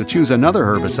weeds hope you choose another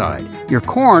herbicide. Your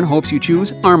corn hopes you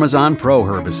choose Armazon Pro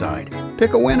herbicide.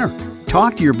 Pick a winner.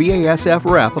 Talk to your BASF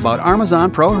rep about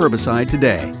Armazon Pro herbicide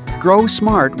today. Grow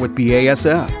smart with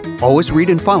BASF. Always read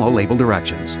and follow label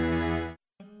directions.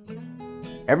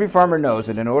 Every farmer knows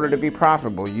that in order to be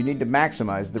profitable, you need to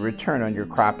maximize the return on your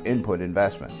crop input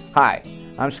investments. Hi,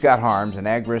 I'm Scott Harms, an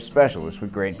ag-risk specialist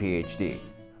with Grain PhD.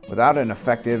 Without an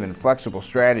effective and flexible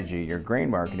strategy, your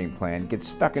grain marketing plan gets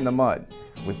stuck in the mud.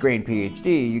 With Grain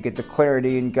PhD, you get the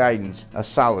clarity and guidance a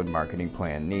solid marketing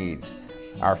plan needs.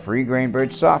 Our free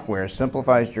GrainBridge software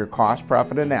simplifies your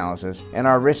cost-profit analysis, and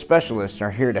our risk specialists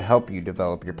are here to help you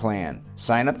develop your plan.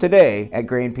 Sign up today at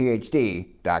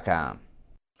grainphd.com.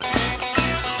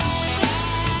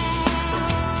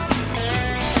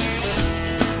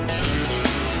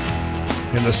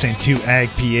 You're listening to Ag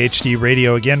PhD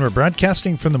Radio. Again, we're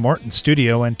broadcasting from the Morton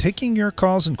studio and taking your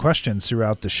calls and questions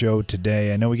throughout the show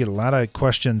today. I know we get a lot of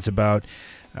questions about,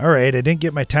 all right, I didn't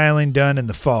get my tiling done in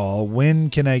the fall. When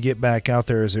can I get back out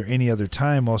there? Is there any other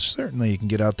time? Well, certainly you can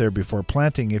get out there before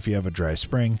planting if you have a dry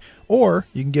spring, or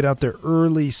you can get out there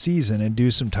early season and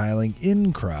do some tiling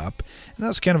in crop. And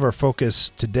that's kind of our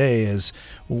focus today is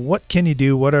what can you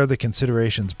do? What are the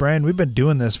considerations? Brian, we've been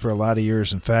doing this for a lot of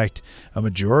years. In fact, a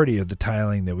majority of the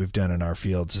tiling that we've done in our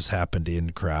fields has happened in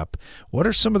crop. What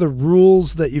are some of the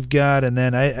rules that you've got? And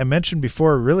then I mentioned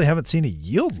before, we really haven't seen a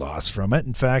yield loss from it.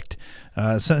 In fact,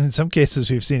 in some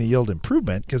cases, we've seen a yield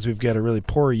improvement because we've got a really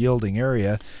poor yielding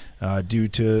area due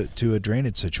to a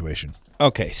drainage situation.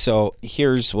 Okay, so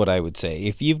here's what I would say.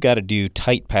 If you've got to do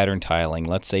tight pattern tiling,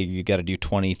 let's say you've got to do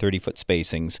 20, 30-foot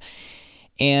spacings,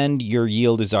 and your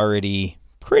yield is already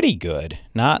pretty good,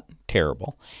 not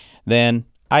terrible, then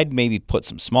I'd maybe put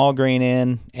some small grain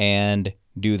in and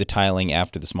do the tiling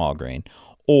after the small grain.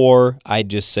 Or I'd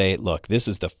just say, look, this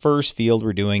is the first field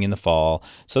we're doing in the fall,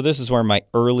 so this is where my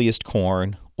earliest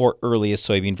corn or earliest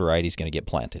soybean variety is going to get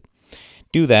planted.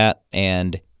 Do that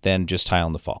and then just tile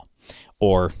in the fall.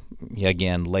 Or,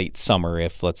 again, late summer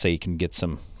if, let's say, you can get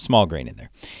some small grain in there.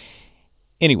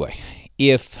 Anyway,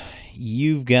 if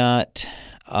you've got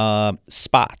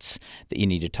spots that you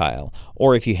need to tile,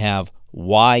 or if you have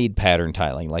wide pattern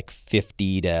tiling, like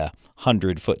 50 to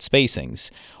 100-foot spacings,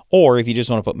 or if you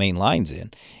just want to put main lines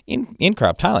in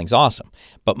crop tiling is awesome.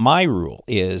 But my rule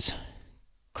is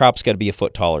crop's got to be a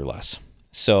foot tall or less.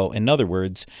 So, in other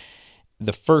words,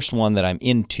 the first one that I'm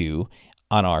into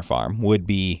on our farm would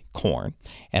be corn,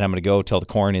 and I'm going to go till the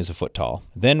corn is a foot tall.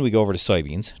 Then we go over to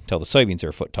soybeans till the soybeans are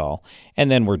a foot tall, and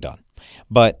then we're done.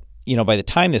 But, by the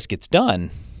time this gets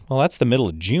done, well, that's the middle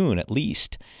of June at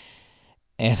least.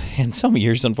 And some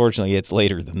years, unfortunately, it's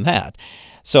later than that.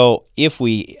 So if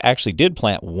we actually did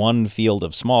plant one field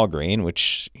of small grain,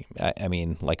 which, I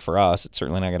mean, like for us, it's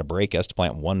certainly not going to break us to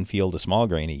plant one field of small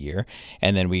grain a year,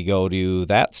 and then we go do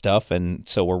that stuff, and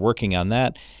so we're working on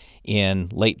that in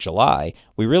late July,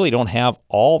 we really don't have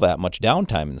all that much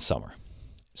downtime in the summer.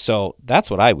 So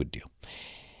that's what I would do.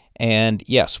 And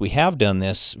yes, we have done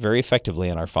this very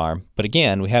effectively on our farm, but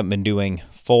again, we haven't been doing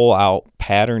full out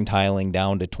pattern tiling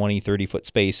down to 20, 30-foot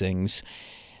spacings,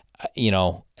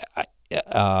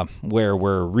 where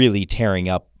we're really tearing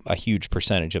up a huge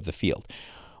percentage of the field.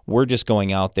 We're just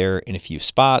going out there in a few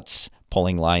spots,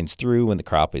 pulling lines through when the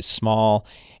crop is small,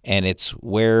 and it's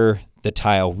where the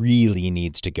tile really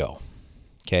needs to go.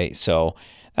 Okay, so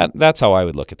that's how I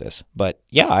would look at this. But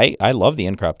yeah, I love the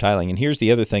in-crop tiling. And here's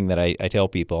the other thing that I tell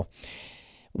people.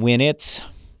 When it's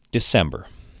December,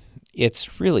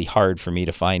 it's really hard for me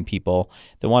to find people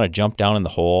that want to jump down in the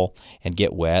hole and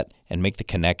get wet and make the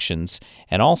connections.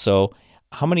 And also,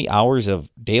 how many hours of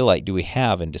daylight do we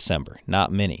have in December?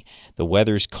 Not many. The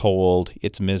weather's cold,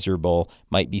 it's miserable,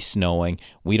 might be snowing.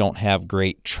 We don't have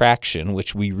great traction,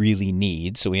 which we really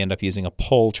need, so we end up using a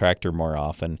pull tractor more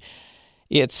often.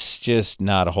 It's just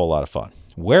not a whole lot of fun.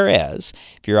 Whereas,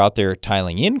 if you're out there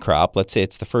tiling in crop, let's say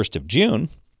it's the 1st of June,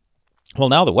 well,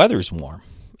 now the weather's warm,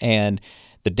 and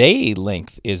the day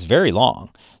length is very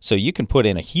long, so you can put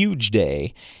in a huge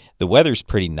day. The weather's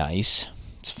pretty nice.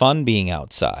 It's fun being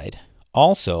outside.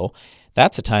 Also,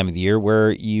 that's a time of the year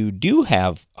where you do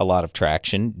have a lot of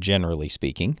traction, generally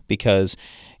speaking, because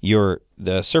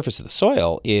the surface of the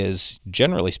soil is,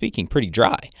 generally speaking, pretty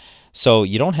dry. So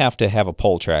you don't have to have a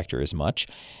pull tractor as much.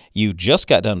 You just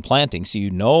got done planting, so you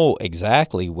know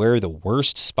exactly where the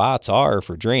worst spots are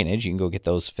for drainage. You can go get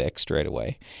those fixed right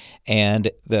away.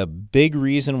 And the big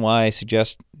reason why I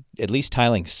suggest at least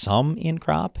tiling some in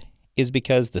crop is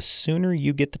because the sooner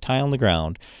you get the tile in the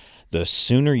ground, the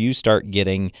sooner you start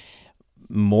getting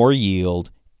more yield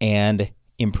and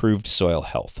improved soil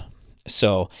health.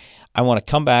 So I want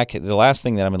to come back. The last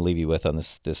thing that I'm going to leave you with on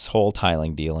this whole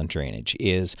tiling deal and drainage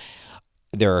is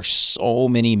there are so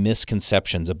many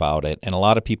misconceptions about it. And a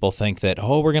lot of people think that,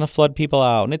 we're going to flood people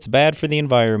out and it's bad for the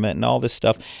environment and all this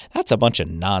stuff. That's a bunch of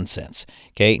nonsense.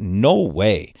 Okay? No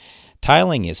way.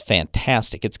 Tiling is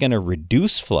fantastic. It's going to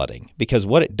reduce flooding because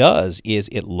what it does is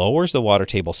it lowers the water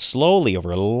table slowly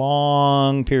over a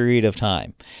long period of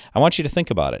time. I want you to think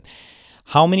about it.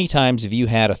 How many times have you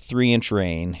had a 3-inch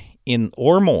rain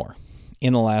or more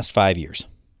in the last 5 years?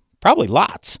 Probably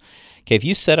lots. Okay, if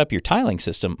you set up your tiling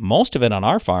system, most of it on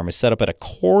our farm is set up at a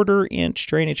 1/4-inch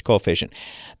drainage coefficient.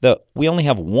 We only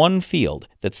have one field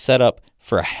that's set up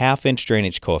for a 1/2-inch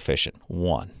drainage coefficient.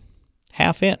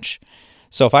 1/2 inch.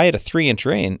 So if I had a 3-inch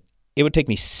rain, it would take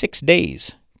me 6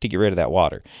 days to get rid of that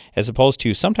water, as opposed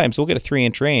to sometimes we'll get a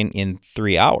 3-inch rain in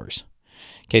 3 hours.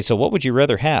 Okay, so what would you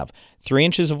rather have? 3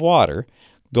 inches of water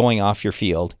going off your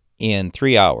field in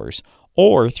 3 hours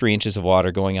or 3 inches of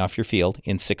water going off your field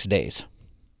in 6 days?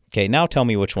 Okay, now tell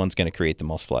me which one's going to create the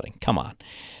most flooding. Come on.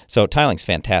 So tiling's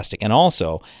fantastic. And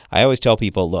also, I always tell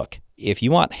people, look, if you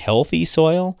want healthy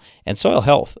soil and soil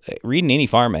health, reading any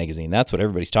farm magazine, that's what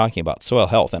everybody's talking about, soil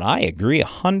health. And I agree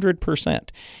 100%.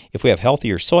 If we have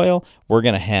healthier soil, we're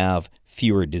going to have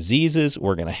fewer diseases.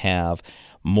 We're going to have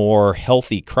more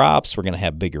healthy crops. We're going to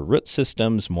have bigger root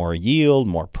systems, more yield,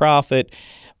 more profit,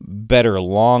 a better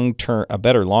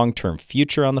long-term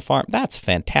future on the farm. That's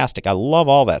fantastic. I love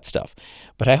all that stuff.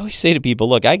 But I always say to people,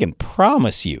 look, I can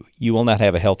promise you will not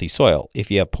have a healthy soil if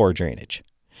you have poor drainage.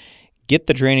 Get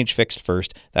the drainage fixed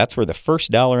first. That's where the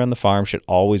first dollar on the farm should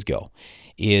always go,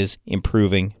 is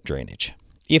improving drainage.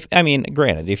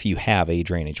 Granted, if you have a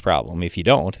drainage problem. If you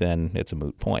don't, then it's a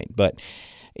moot point. But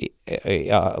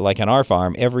like on our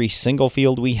farm, every single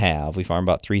field we farm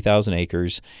about 3,000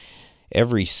 acres.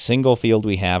 Every single field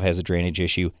we have has a drainage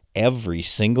issue every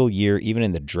single year, even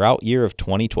in the drought year of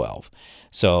 2012.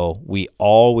 So we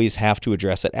always have to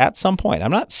address it at some point.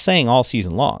 I'm not saying all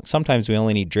season long. Sometimes we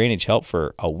only need drainage help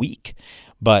for a week.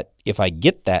 But if I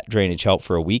get that drainage help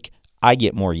for a week, I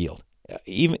get more yield.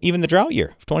 Even the drought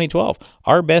year of 2012,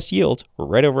 our best yields were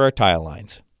right over our tile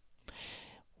lines.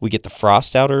 We get the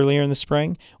frost out earlier in the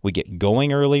spring. We get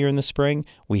going earlier in the spring.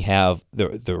 We have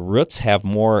the roots have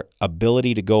more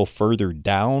ability to go further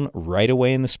down right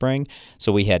away in the spring.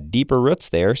 So we had deeper roots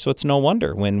there. So it's no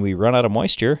wonder when we run out of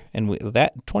moisture. And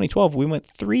 2012, we went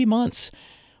 3 months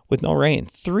with no rain.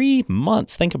 3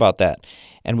 months. Think about that.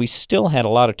 And we still had a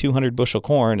lot of 200 bushel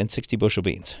corn and 60 bushel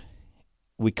beans.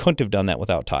 We couldn't have done that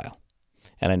without tile.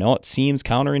 And I know it seems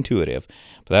counterintuitive,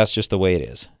 but that's just the way it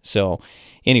is. So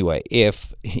anyway,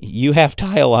 if you have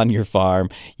tile on your farm,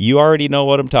 you already know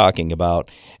what I'm talking about.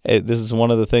 This is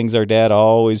one of the things our dad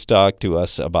always talked to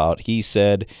us about. He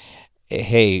said,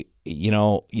 hey,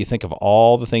 you think of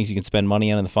all the things you can spend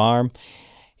money on in the farm.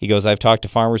 He goes, I've talked to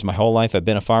farmers my whole life. I've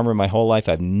been a farmer my whole life.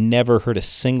 I've never heard a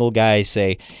single guy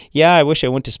say, yeah, I wish I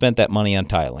wouldn't have spent that money on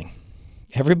tiling.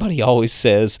 Everybody always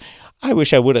says, I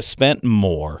wish I would have spent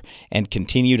more and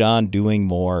continued on doing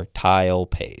more. Tile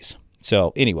pays.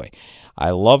 So anyway,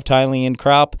 I love tiling in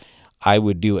crop. I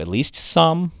would do at least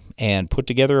some and put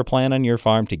together a plan on your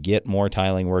farm to get more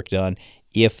tiling work done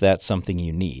if that's something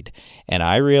you need. And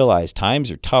I realize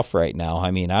times are tough right now. I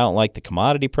don't like the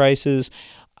commodity prices.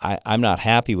 I'm not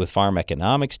happy with farm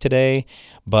economics today,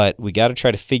 but we got to try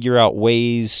to figure out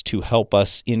ways to help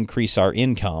us increase our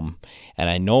income. And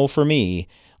I know for me,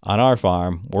 on our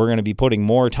farm, we're going to be putting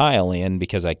more tile in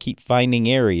because I keep finding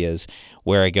areas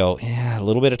where I go, a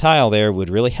little bit of tile there would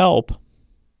really help,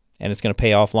 and it's going to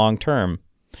pay off long term.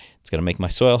 It's going to make my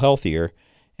soil healthier,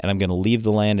 and I'm going to leave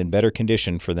the land in better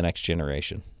condition for the next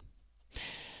generation.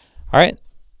 All right,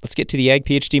 let's get to the Ag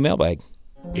PhD mailbag.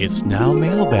 It's now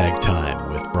mailbag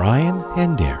time with Brian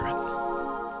and Darren.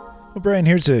 Well, Brian,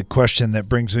 here's a question that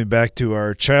brings me back to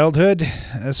our childhood.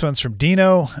 This one's from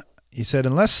Dino. He said,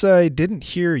 unless I didn't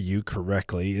hear you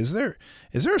correctly, is there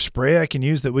a spray I can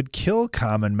use that would kill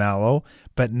common mallow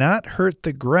but not hurt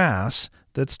the grass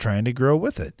that's trying to grow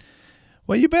with it?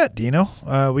 Well, you bet, Dino.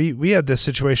 We had this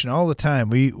situation all the time.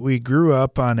 We grew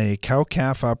up on a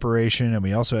cow-calf operation, and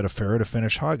we also had a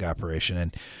farrow-to-finish hog operation.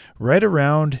 And right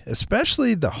around,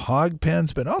 especially the hog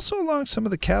pens, but also along some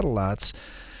of the cattle lots,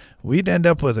 we'd end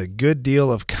up with a good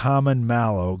deal of common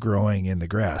mallow growing in the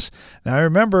grass. Now, I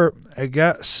remember it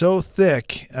got so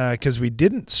thick because we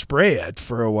didn't spray it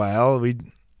for a while.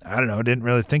 Didn't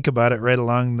really think about it right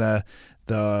along the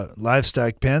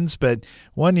livestock pens. But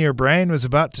one year, Brian was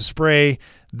about to spray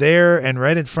there and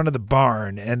right in front of the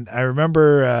barn. And I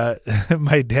remember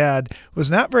my dad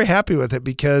was not very happy with it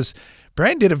because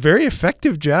Brian did a very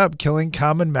effective job killing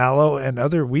common mallow and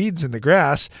other weeds in the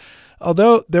grass.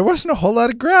 Although there wasn't a whole lot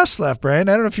of grass left, Brian.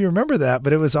 I don't know if you remember that,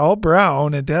 but it was all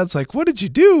brown. And Dad's like, what did you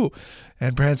do?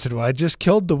 And Brian said, well, I just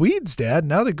killed the weeds, Dad.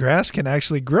 Now the grass can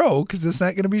actually grow because it's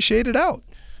not going to be shaded out.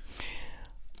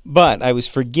 But I was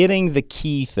forgetting the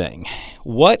key thing.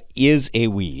 What is a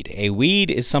weed? A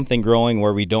weed is something growing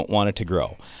where we don't want it to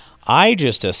grow. I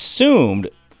just assumed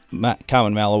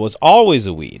common mallow was always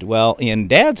a weed. Well, in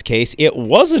Dad's case, it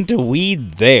wasn't a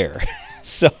weed there.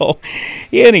 So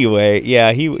anyway,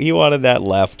 yeah, he wanted that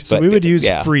left. So but, we would use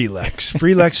yeah. Freelex.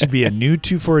 Freelex would be a new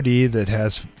 2,4-D that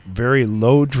has very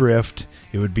low drift.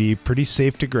 It would be pretty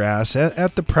safe to grass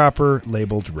at the proper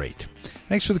labeled rate.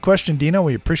 Thanks for the question, Dino.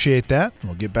 We appreciate that.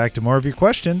 We'll get back to more of your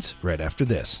questions right after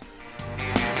this.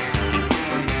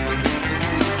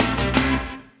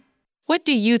 What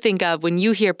do you think of when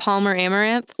you hear Palmer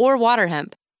Amaranth or water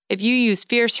hemp? If you use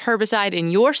Fierce herbicide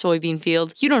in your soybean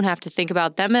field, you don't have to think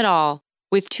about them at all.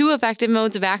 With 2 effective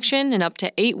modes of action and up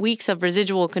to 8 weeks of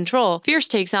residual control, Fierce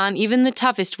takes on even the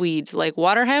toughest weeds like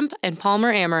water hemp and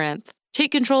Palmer Amaranth.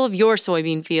 Take control of your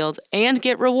soybean field and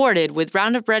get rewarded with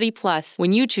Roundup Ready Plus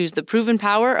when you choose the proven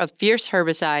power of Fierce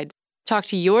herbicide. Talk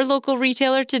to your local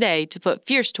retailer today to put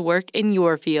Fierce to work in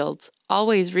your fields.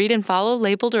 Always read and follow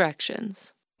label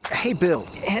directions. Hey, Bill,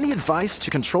 any advice to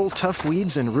control tough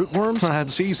weeds and rootworms?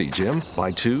 That's easy, Jim.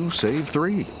 Buy 2, save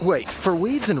 3. Wait, for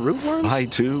weeds and rootworms? Buy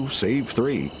 2, save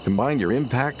 3. Combine your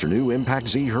Impact or new Impact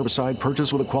Z herbicide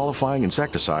purchase with a qualifying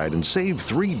insecticide and save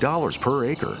 $3 per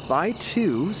acre. Buy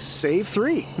 2, save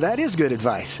 3. That is good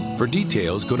advice. For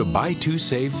details, go to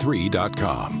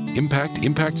buy2save3.com. Impact,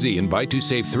 Impact Z, and Buy 2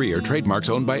 Save 3 are trademarks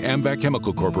owned by AMVAC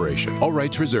Chemical Corporation. All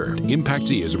rights reserved. Impact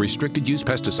Z is a restricted-use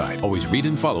pesticide. Always read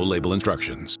and follow label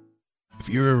instructions. If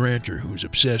you're a rancher who's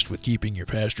obsessed with keeping your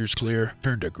pastures clear,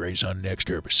 turn to Grazon Next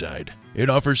herbicide.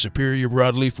 It offers superior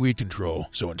broadleaf weed control,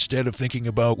 so instead of thinking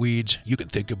about weeds, you can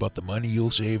think about the money you'll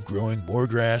save growing more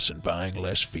grass and buying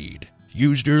less feed.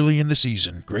 Used early in the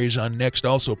season, Grazon Next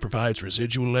also provides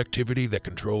residual activity that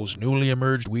controls newly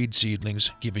emerged weed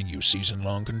seedlings, giving you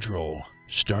season-long control.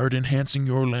 Start enhancing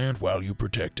your land while you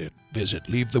protect it. Visit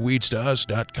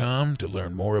leavetheweedstous.com to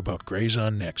learn more about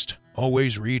Grazon Next.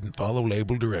 Always read and follow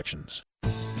label directions.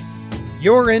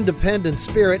 Your independent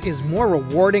spirit is more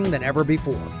rewarding than ever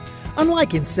before.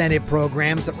 Unlike incentive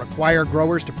programs that require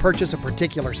growers to purchase a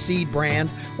particular seed brand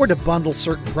or to bundle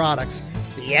certain products,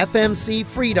 the FMC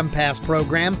Freedom Pass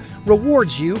program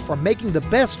rewards you for making the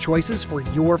best choices for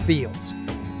your fields.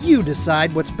 You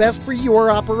decide what's best for your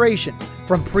operation,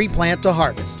 from pre-plant to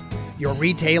harvest. Your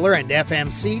retailer and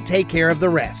FMC take care of the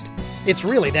rest. It's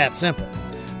really that simple.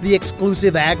 The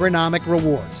exclusive agronomic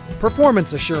rewards,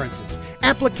 performance assurances,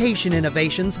 application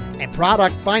innovations, and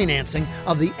product financing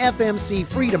of the FMC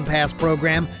Freedom Pass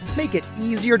program make it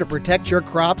easier to protect your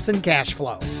crops and cash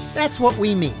flow. That's what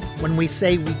we mean when we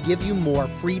say we give you more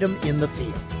freedom in the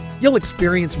field. You'll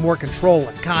experience more control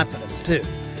and confidence, too.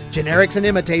 Generics and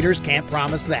imitators can't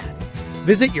promise that.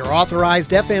 Visit your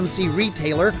authorized FMC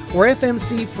retailer or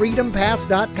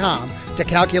FMCFreedomPass.com to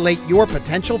calculate your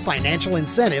potential financial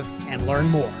incentive and learn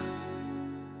more.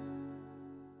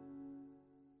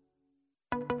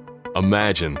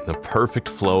 Imagine the perfect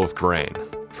flow of grain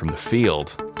from the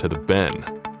field to the bin.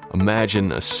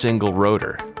 Imagine a single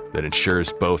rotor that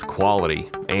ensures both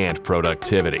quality and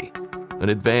productivity. An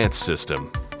advanced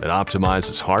system that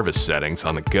optimizes harvest settings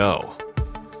on the go.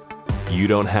 You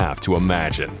don't have to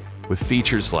imagine. With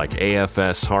features like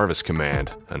AFS Harvest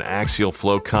Command, an axial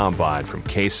flow combine from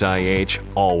Case IH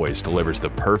always delivers the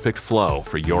perfect flow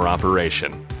for your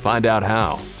operation. Find out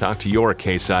how. Talk to your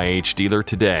Case IH dealer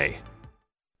today.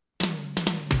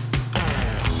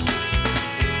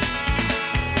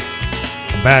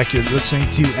 Back, you're listening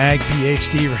to Ag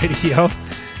PhD Radio.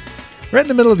 Right in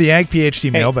the middle of the Ag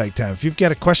PhD mailbag time. If you've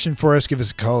got a question for us, give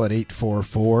us a call at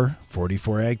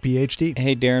 844-44-AG-PHD.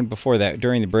 Hey, Darren, before that,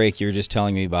 during the break, you were just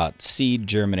telling me about seed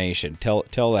germination.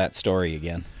 Tell that story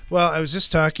again. Well, I was just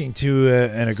talking to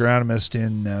an agronomist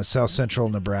in south central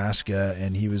Nebraska,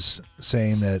 and he was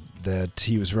saying that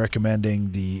he was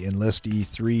recommending the Enlist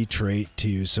E3 trait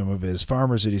to some of his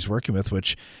farmers that he's working with,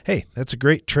 which, hey, that's a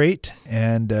great trait,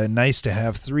 and nice to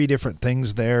have 3 different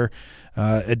things there.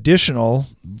 Additional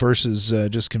versus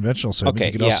just conventional soybeans. Okay,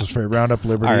 you could also spray Roundup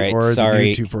Liberty or the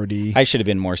new 2,4-D. I should have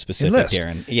been more specific, Enlist.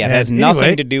 Darren. Yeah, it has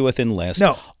nothing to do with Enlist.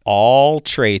 No. All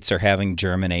traits are having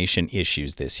germination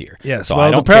issues this year. Yes. So well,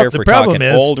 I don't care if we're talking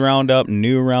old Roundup,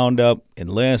 new Roundup,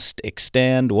 Enlist,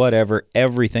 Extend, whatever.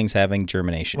 Everything's having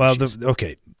germination issues.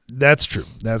 Okay. That's true.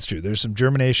 That's true. There's some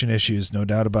germination issues, no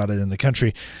doubt about it, in the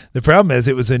country. The problem is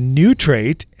it was a new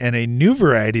trait and a new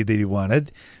variety that he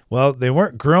wanted. Well, they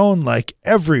weren't grown like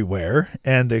everywhere,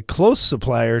 and the close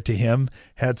supplier to him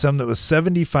had some that was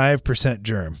 75%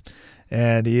 germ.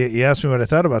 And he asked me what I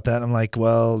thought about that. I'm like,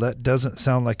 well, that doesn't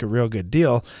sound like a real good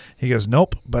deal. He goes,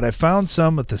 nope, but I found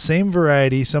some with the same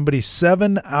variety, somebody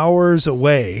 7 hours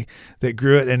away that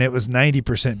grew it, and it was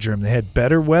 90% germ. They had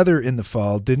better weather in the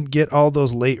fall, didn't get all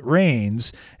those late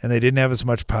rains, and they didn't have as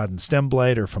much pod and stem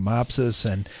blight or phomopsis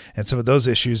and some of those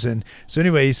issues. And so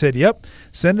anyway, he said, yep,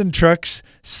 sending trucks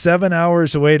 7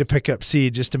 hours away to pick up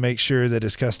seed just to make sure that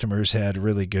his customers had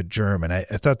really good germ. And I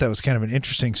thought that was kind of an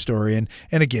interesting story. And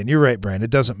again, you're right, Brian,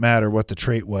 it doesn't matter what the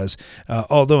trait was,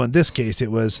 although in this case it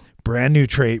was brand new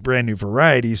trait, brand new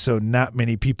variety, so not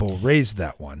many people raised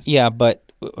that one. Yeah, but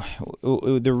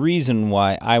the reason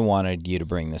why I wanted you to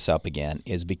bring this up again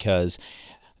is because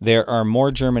there are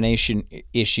more germination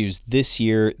issues this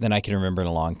year than I can remember in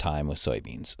a long time with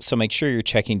soybeans. So make sure you're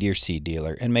checking to your seed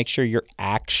dealer and make sure you're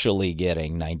actually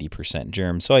getting 90%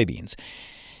 germ soybeans.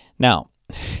 Now,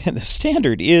 the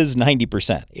standard is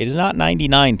 90%. It is not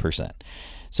 99%.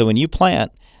 So when you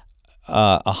plant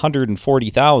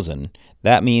 140,000,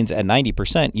 that means at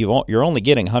 90%, you're only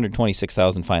getting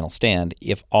 126,000 final stand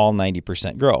if all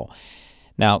 90% grow.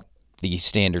 Now, the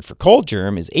standard for cold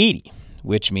germ is 80,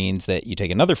 which means that you take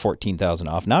another 14,000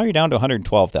 off. Now you're down to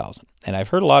 112,000. And I've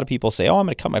heard a lot of people say, I'm going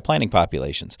to cut my planting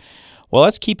populations. Well,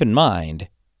 let's keep in mind,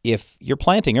 if you're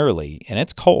planting early and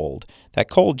it's cold, that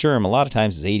cold germ a lot of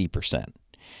times is 80%.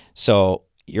 So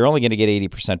you're only going to get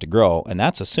 80% to grow, and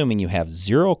that's assuming you have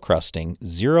zero crusting,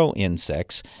 zero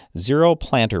insects, zero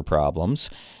planter problems.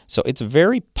 So it's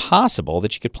very possible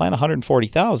that you could plant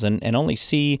 140,000 and only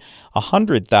see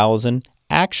 100,000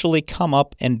 actually come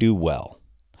up and do well.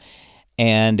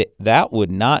 And that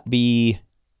would not be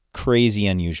crazy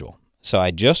unusual. So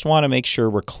I just want to make sure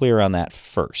we're clear on that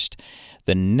first.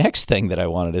 The next thing that I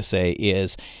wanted to say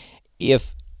is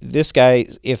if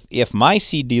my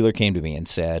seed dealer came to me and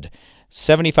said,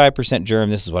 75% germ,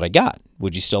 this is what I got,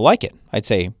 would you still like it? I'd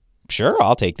say, sure,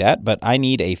 I'll take that, but I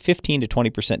need a 15 to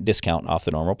 20% discount off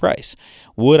the normal price.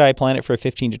 Would I plant it for a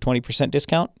 15 to 20%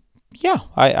 discount? Yeah,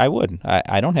 I would.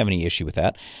 I don't have any issue with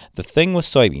that. The thing with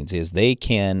soybeans is they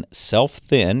can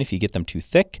self-thin if you get them too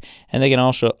thick, and they can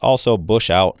also bush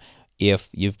out if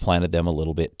you've planted them a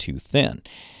little bit too thin.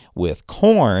 With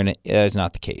corn, that is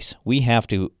not the case.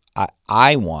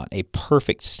 I want a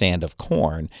perfect stand of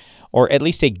corn, or at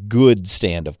least a good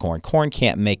stand of corn. Corn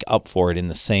can't make up for it in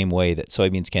the same way that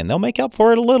soybeans can. They'll make up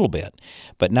for it a little bit,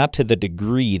 but not to the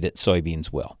degree that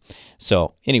soybeans will.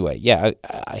 So anyway, yeah,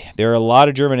 there are a lot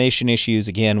of germination issues.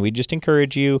 Again, we just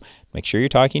encourage you, make sure you're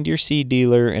talking to your seed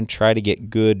dealer and try to get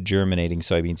good germinating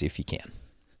soybeans if you can.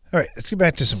 All right, let's get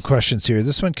back to some questions here.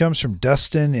 This one comes from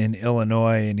Dustin in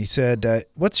Illinois, and he said,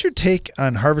 what's your take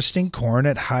on harvesting corn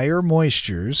at higher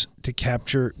moistures to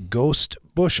capture ghost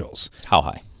bushels? How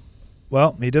high?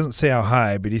 Well, he doesn't say how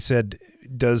high, but he said,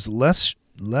 does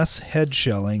less head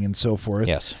shelling and so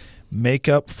forth make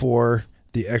up for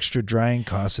the extra drying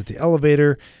costs at the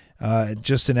elevator?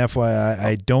 Just an FYI,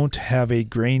 I don't have a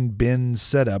grain bin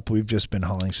set up. We've just been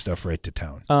hauling stuff right to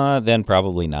town. Then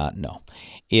probably not, no.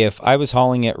 If I was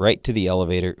hauling it right to the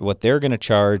elevator, what they're going to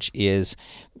charge is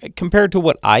compared to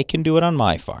what I can do it on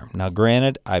my farm. Now,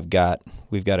 granted,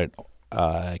 we've got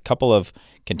a couple of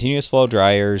continuous flow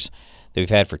dryers that we've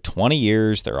had for 20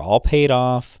 years. They're all paid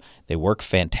off. They work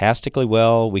fantastically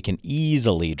well. We can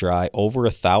easily dry over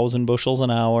 1,000 bushels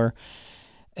an hour.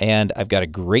 And we've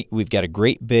got a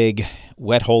great big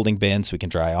wet holding bin so we can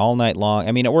dry all night long.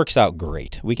 I mean, it works out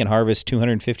great. We can harvest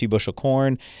 250 bushel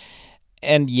corn.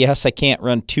 And yes, I can't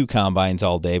run 2 combines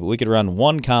all day, but we could run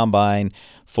 1 combine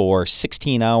for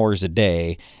 16 hours a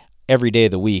day, every day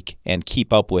of the week, and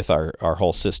keep up with our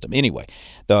whole system. Anyway,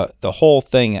 the whole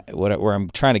thing, where I'm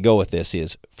trying to go with this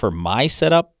is, for my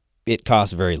setup, it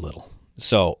costs very little.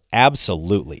 So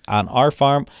absolutely, on our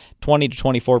farm, 20 to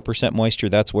 24% moisture,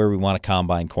 that's where we want to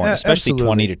combine corn, especially absolutely.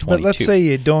 20 to 22. But let's say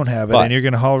you don't have it and you're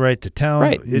going to haul right to town.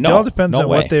 Right. It all depends on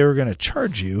what they were going to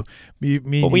charge you.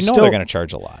 Well, we know they're going to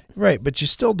charge a lot. Right, but you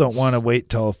still don't want to wait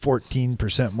till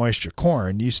 14% moisture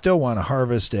corn. You still want to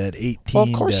harvest at 18 well,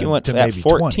 of course to, you want to at maybe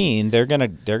 14. 20. They're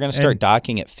going to start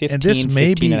docking at 15, and this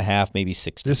 15 and a half, maybe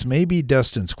 16. This may be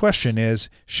Dustin's question is,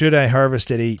 should I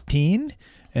harvest at 18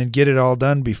 and get it all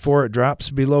done before it drops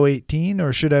below 18,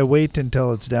 or should I wait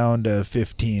until it's down to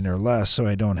 15 or less so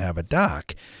I don't have a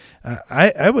dock?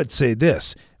 I would say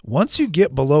this. Once you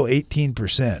get below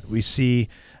 18%, we see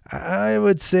I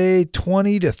would say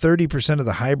 20 to 30% of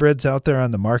the hybrids out there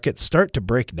on the market start to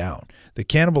break down. The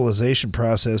cannibalization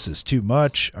process is too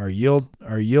much. Our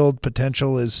yield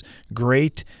potential is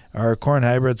great. Our corn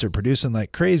hybrids are producing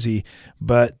like crazy,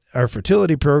 but our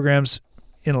fertility programs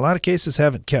in a lot of cases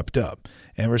haven't kept up.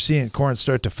 And we're seeing corn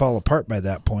start to fall apart by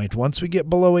that point once we get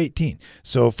below 18.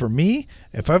 So for me,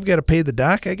 if I've got to pay the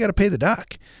dock, I got to pay the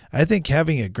dock. I think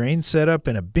having a grain setup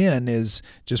in a bin is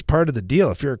just part of the deal.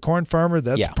 If you're a corn farmer,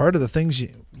 that's part of the things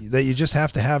that you just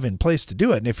have to have in place to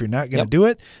do it. And if you're not going to do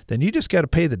it, then you just got to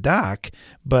pay the dock.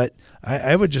 But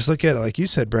I would just look at it like you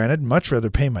said, Brandon, much rather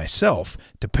pay myself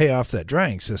to pay off that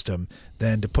drying system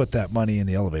than to put that money in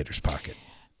the elevator's pocket.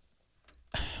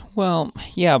 Well,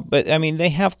 yeah, but I mean, they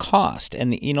have cost,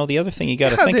 and the other thing you got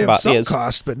to think about some is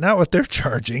cost, but not what they're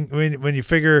charging. When you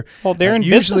figure, well, they're in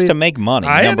business to make money.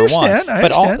 I understand.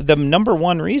 But the number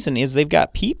one reason is they've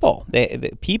got people.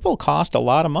 People cost a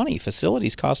lot of money.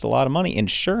 Facilities cost a lot of money.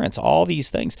 Insurance, all these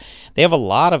things. They have a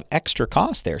lot of extra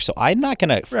costs there. So I'm not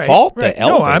going to fault the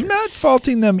elevator. No, I'm not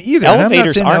faulting them either. Elevators I'm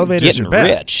not saying aren't elevators getting are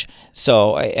bad. rich.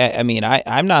 So I mean,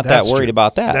 I'm not that worried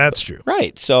about that. That's true.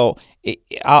 Right. So.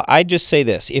 I just say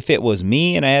this. If it was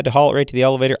me and I had to haul it right to the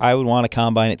elevator, I would want a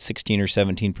combine at 16 or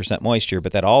 17% moisture,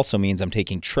 but that also means I'm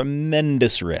taking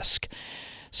tremendous risk.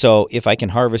 So if I can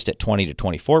harvest at 20 to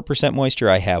 24%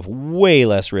 moisture, I have way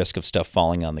less risk of stuff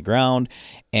falling on the ground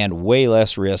and way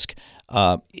less risk,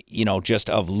 just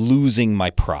of losing my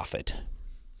profit.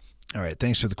 All right.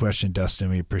 Thanks for the question,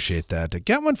 Dustin. We appreciate that. I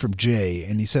got one from Jay,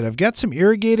 and he said, I've got some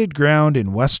irrigated ground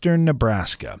in western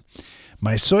Nebraska.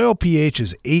 My soil pH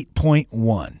is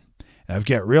 8.1. I've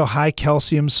got real high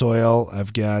calcium soil.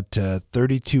 I've got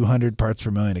 3,200 parts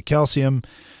per million of calcium,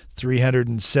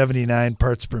 379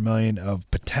 parts per million of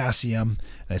potassium.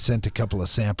 And I sent a couple of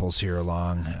samples here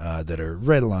along that are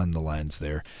right along the lines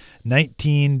there.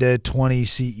 19 to 20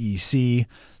 CEC,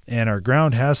 and our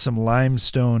ground has some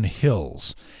limestone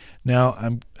hills.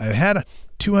 Now, I've had a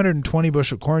 220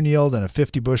 bushel corn yield and a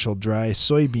 50 bushel dry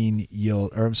soybean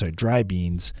yield, dry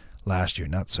beans last year,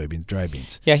 not soybeans, dry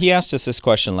beans. Yeah, he asked us this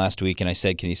question last week, and I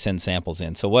said, can you send samples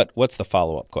in? So what's the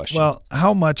follow-up question? Well,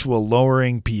 how much will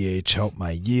lowering pH help my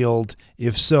yield?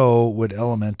 If so, would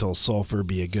elemental sulfur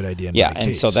be a good idea in my case?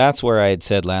 And so that's where I had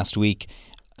said last week,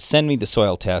 send me the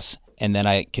soil tests, and then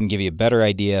I can give you a better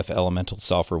idea if elemental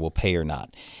sulfur will pay or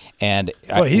not. And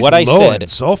he's what low I said, in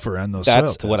sulfur on those soil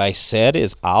tests. That's what I said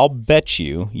is I'll bet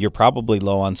you're probably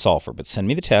low on sulfur, but send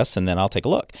me the tests and then I'll take a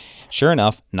look. Sure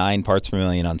enough, 9 parts per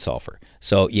million on sulfur.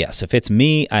 So yes, if it's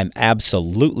me, I'm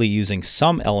absolutely using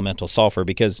some elemental sulfur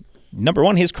because number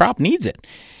one, his crop needs it.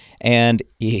 And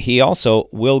he also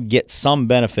will get some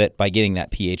benefit by getting that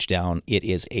pH down. It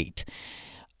is 8.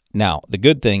 Now, the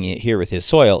good thing here with his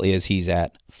soil is he's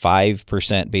at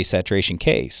 5% base saturation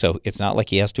K, so it's not like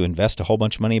he has to invest a whole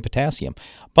bunch of money in potassium.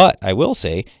 But I will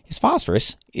say his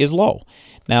phosphorus is low.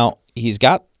 Now, he's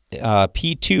got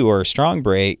P2 or Strong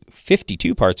Bray,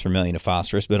 52 parts per million of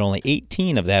phosphorus, but only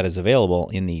 18 of that is available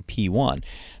in the P1.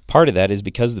 Part of that is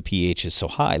because the pH is so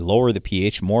high. Lower the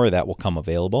pH, more of that will come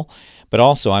available. But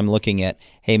also I'm looking at,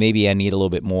 hey, maybe I need a little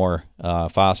bit more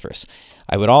phosphorus.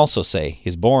 I would also say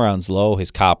his boron's low,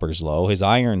 his copper's low, his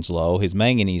iron's low, his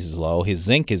manganese is low, his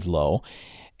zinc is low,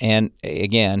 and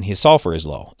again, his sulfur is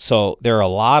low. So there are a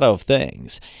lot of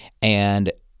things.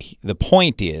 And the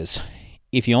point is,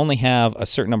 if you only have a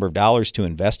certain number of dollars to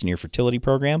invest in your fertility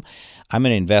program, I'm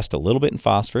going to invest a little bit in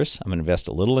phosphorus. I'm going to invest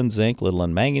a little in zinc, little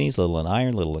in manganese, little in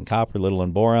iron, little in copper, little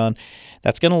in boron.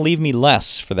 That's going to leave me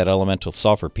less for that elemental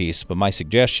sulfur piece. But my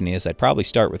suggestion is I'd probably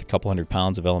start with a couple hundred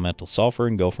pounds of elemental sulfur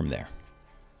and go from there.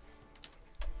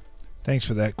 Thanks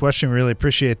for that question. Really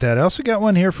appreciate that. I also got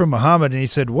one here from Muhammad, and he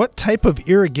said, what type of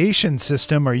irrigation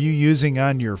system are you using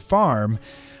on your farm?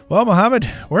 Well, Muhammad,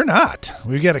 we're not.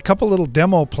 We've got a couple little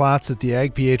demo plots at the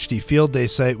Ag PhD Field Day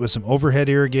site with some overhead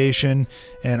irrigation,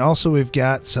 and also we've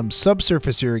got some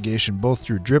subsurface irrigation, both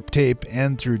through drip tape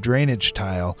and through drainage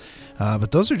tile.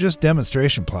 But those are just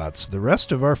demonstration plots. The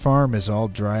rest of our farm is all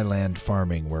dry land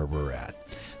farming where we're at.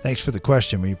 Thanks for the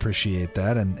question. We appreciate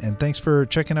that, and thanks for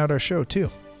checking out our show, too.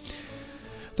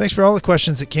 Thanks for all the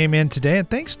questions that came in today, and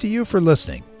thanks to you for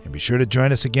listening. And be sure to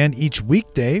join us again each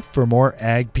weekday for more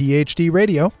Ag PhD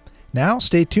Radio. Now,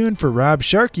 stay tuned for Rob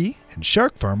Sharkey and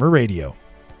Shark Farmer Radio.